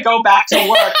tell me to go back to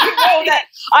work? You know that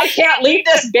I can't leave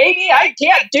this baby. I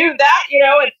can't do that, you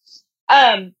know?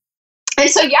 And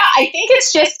so, yeah, I think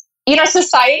it's just, you know,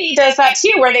 society does that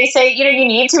too, where they say, you know, you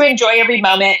need to enjoy every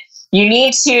moment. You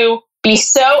need to be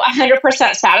so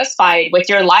 100% satisfied with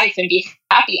your life and be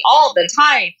happy all the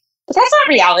time. But that's not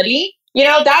reality. You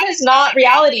know, that is not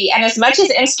reality. And as much as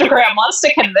Instagram wants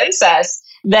to convince us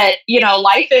that, you know,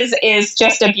 life is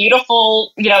just a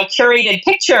beautiful, you know, curated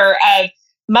picture of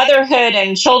motherhood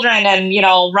and children and, you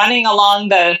know, running along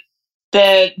the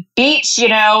beach, you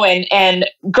know, and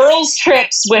girls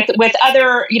trips with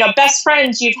other, you know, best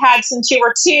friends you've had since you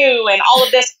were 2 and all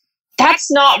of this.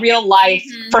 That's not real life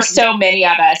for so many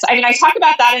of us. I mean, I talk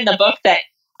about that in the book that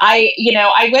I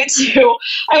went to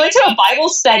a Bible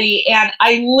study and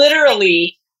I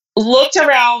literally looked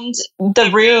around the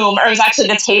room, or it was actually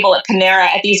the table at Panera,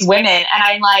 at these women. And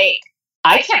I'm like,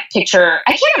 I can't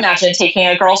imagine taking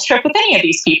a girls trip with any of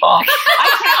these people.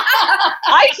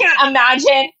 I can't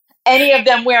imagine any of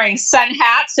them wearing sun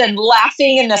hats and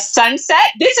laughing in the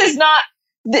sunset. This isn't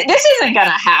going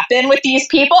to happen with these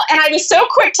people. And I was so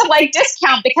quick to like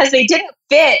discount because they didn't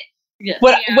fit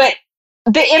what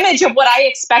the image of what I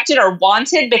expected or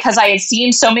wanted, because I had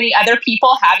seen so many other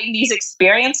people having these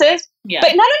experiences. Yeah.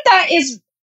 But none of that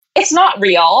it's not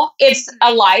real. It's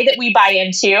a lie that we buy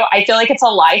into. I feel like it's a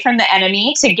lie from the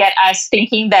enemy to get us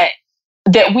thinking that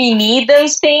we need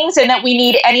those things and that we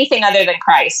need anything other than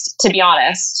Christ, to be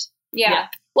honest. Yeah.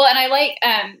 Well, and I like,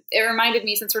 it reminded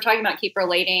me, since we're talking about keep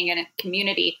relating and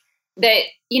community, that,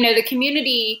 you know, the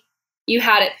community you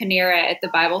had at Panera at the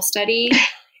Bible study,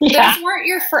 those weren't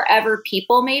your forever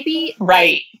people, maybe.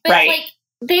 Right. But like,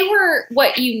 they were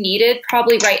what you needed,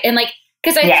 probably, right? And like,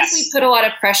 because I think we put a lot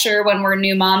of pressure when we're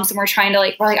new moms and we're trying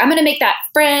to we're like, I'm going to make that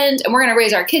friend and we're going to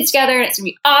raise our kids together and it's going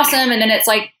to be awesome. And then it's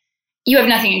like, you have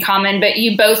nothing in common, but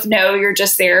you both know you're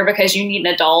just there because you need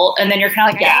an adult. And then you're kind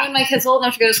of like, when my kid's old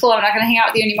enough to go to school, I'm not going to hang out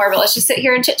with you anymore, but let's just sit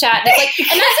here and chit chat. And it's like,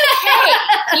 and that's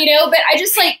okay, you know, but I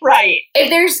just like,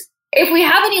 if we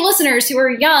have any listeners who are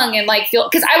young and like feel,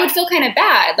 because I would feel kind of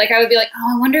bad. Like I would be like,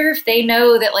 oh, I wonder if they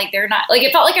know that like they're not, like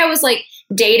it felt like I was like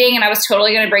dating and I was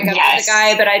totally going to break up with the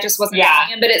guy, but I just wasn't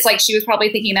dating him. But it's like she was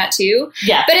probably thinking that too.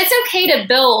 Yeah. But it's okay to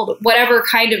build whatever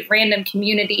kind of random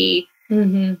community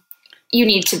you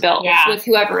need to build with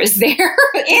whoever is there.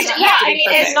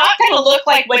 It's not going to look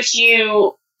like what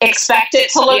you expect it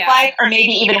to look like, or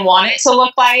maybe even want it to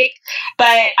look like.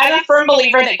 But I'm a firm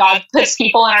believer that God puts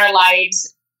people in our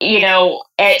lives,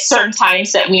 at certain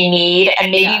times that we need,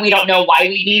 and maybe we don't know why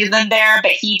we needed them there,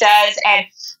 but He does. And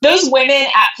those women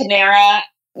at Panera,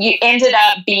 you ended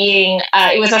up being,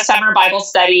 it was a summer Bible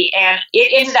study, and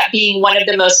it ended up being one of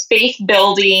the most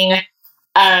faith-building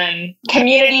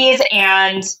communities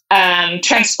and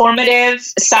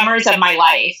transformative summers of my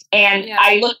life. And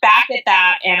I look back at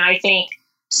that and I think,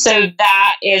 so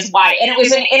that is why. And it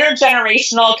was an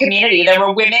intergenerational community. There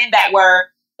were women that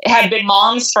had been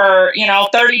moms for,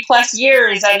 30 plus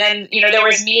years. And then, there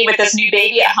was me with this new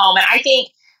baby at home. And I think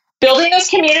building those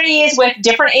communities with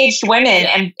different aged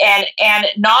women and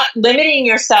not limiting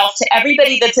yourself to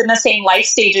everybody that's in the same life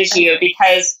stage as you,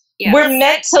 because we're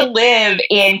meant to live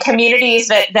in communities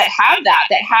that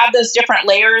have those different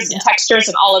layers and textures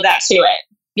and all of that to it.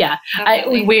 Yeah,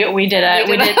 we did an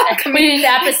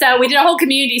episode. We did a whole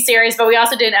community series, but we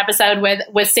also did an episode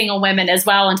with single women as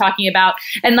well, and talking about,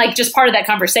 and like just part of that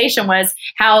conversation was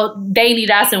how they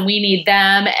need us and we need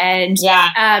them, and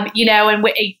and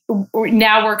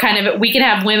now we're kind of, we can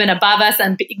have women above us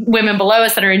and women below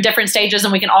us that are in different stages,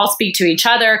 and we can all speak to each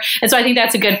other. And so I think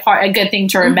that's a good thing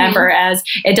to remember, as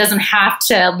it doesn't have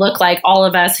to look like all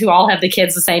of us who all have the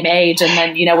kids the same age, and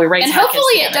then we raise. And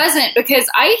hopefully it doesn't, because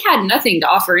I had nothing to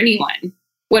offer anyone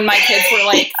when my kids were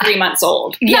like 3 months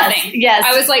old. Nothing. Yes.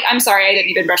 I was like, I'm sorry, I didn't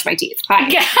even brush my teeth. Hi.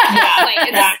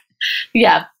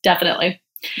 Definitely.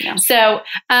 Yeah. So,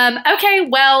 okay.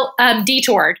 Well,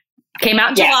 Detoured came out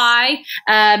in July.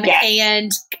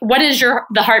 And what is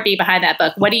the heartbeat behind that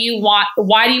book? What do you want?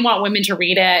 Why do you want women to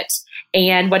read it?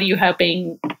 And what are you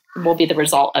hoping will be the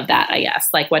result of that? I guess,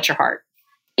 like, what's your heart?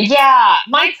 Yeah,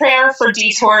 my prayer for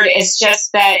Detoured is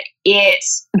just that it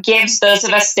gives those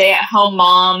of us stay-at-home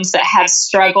moms that have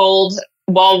struggled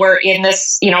while we're in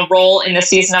this, role in the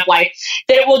season of life,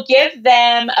 that it will give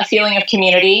them a feeling of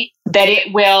community, that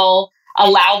it will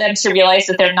allow them to realize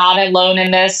that they're not alone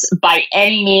in this by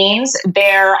any means.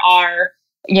 There are,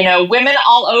 women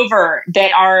all over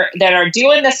that are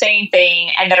doing the same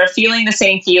thing and that are feeling the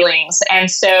same feelings. And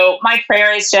so my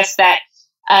prayer is just that,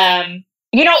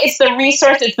 it's the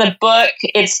resource, it's the book,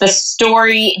 it's the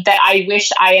story that I wish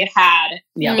I had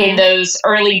in those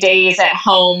early days at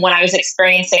home when I was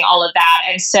experiencing all of that.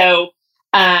 And so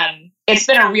it's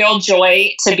been a real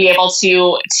joy to be able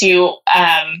to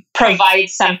provide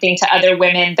something to other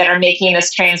women that are making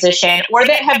this transition, or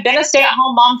that have been a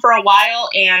stay-at-home mom for a while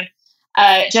and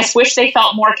just wish they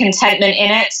felt more contentment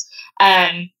in it.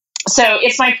 So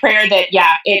it's my prayer that,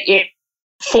 it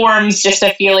forms just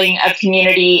a feeling of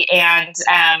community and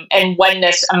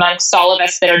oneness amongst all of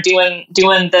us that are doing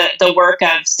the work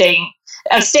of staying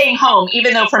home,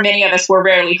 even though for many of us we're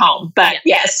rarely home. But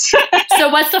yes. So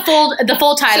what's the full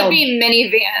title? Should be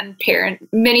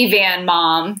minivan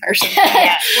mom or something.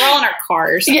 We're all in our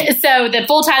cars. Yeah, so the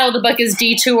full title of the book is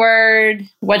Detoured.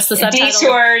 What's the subtitle?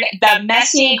 Detoured: The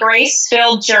Messy,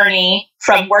 Grace-Filled Journey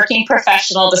from Working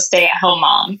Professional to Stay-at-Home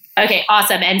Mom. Okay,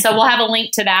 awesome. And so we'll have a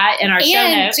link to that in our show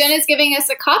notes. And Jen is giving us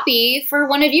a copy for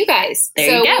one of you guys. There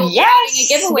you go. We'll be having a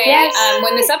giveaway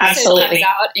when this episode comes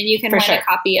out, and you can win a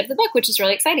copy of the book, which is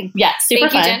really exciting. Yeah, super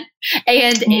fun. Thank you, Jen.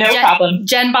 And no problem.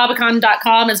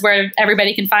 JenBobicon.com is where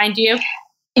everybody can find you.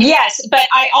 Yes, but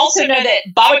I also know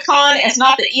that Bobicon is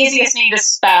not the easiest name to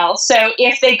spell. So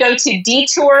if they go to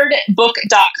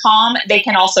detouredbook.com, they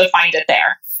can also find it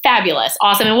there. Fabulous.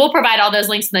 Awesome. And we'll provide all those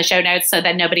links in the show notes so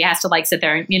that nobody has to sit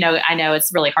there. And, I know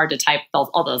it's really hard to type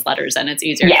all those letters, and it's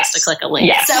easier just to click a link.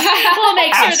 Yes. So we'll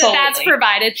make sure that that's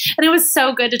provided. And it was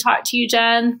so good to talk to you,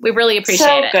 Jen. We really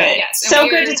appreciate it. Good. Yes. So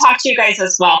good to talk to you guys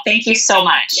as well. Thank you so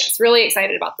much. Yes. Really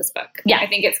excited about this book. Yeah. I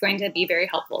think it's going to be very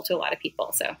helpful to a lot of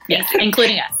people. So yes,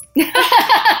 including us.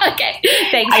 Okay.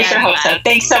 Thanks. I sure hope so.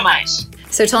 Thanks so much.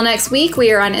 So till next week,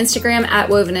 we are on Instagram at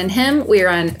Woven and Him. We are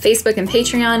on Facebook and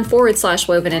Patreon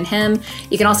 /Woven and Him.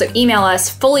 You can also email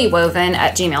us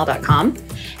fullywoven@gmail.com.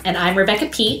 And I'm Rebecca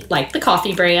Peet, like the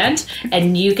coffee brand.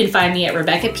 And you can find me at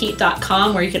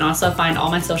RebeccaPeet.com, where you can also find all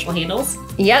my social handles.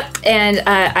 Yep. And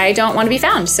I don't want to be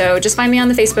found. So just find me on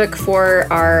the Facebook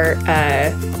for our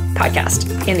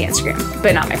podcast and the Instagram,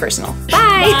 but not my personal.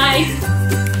 Bye.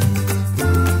 Bye.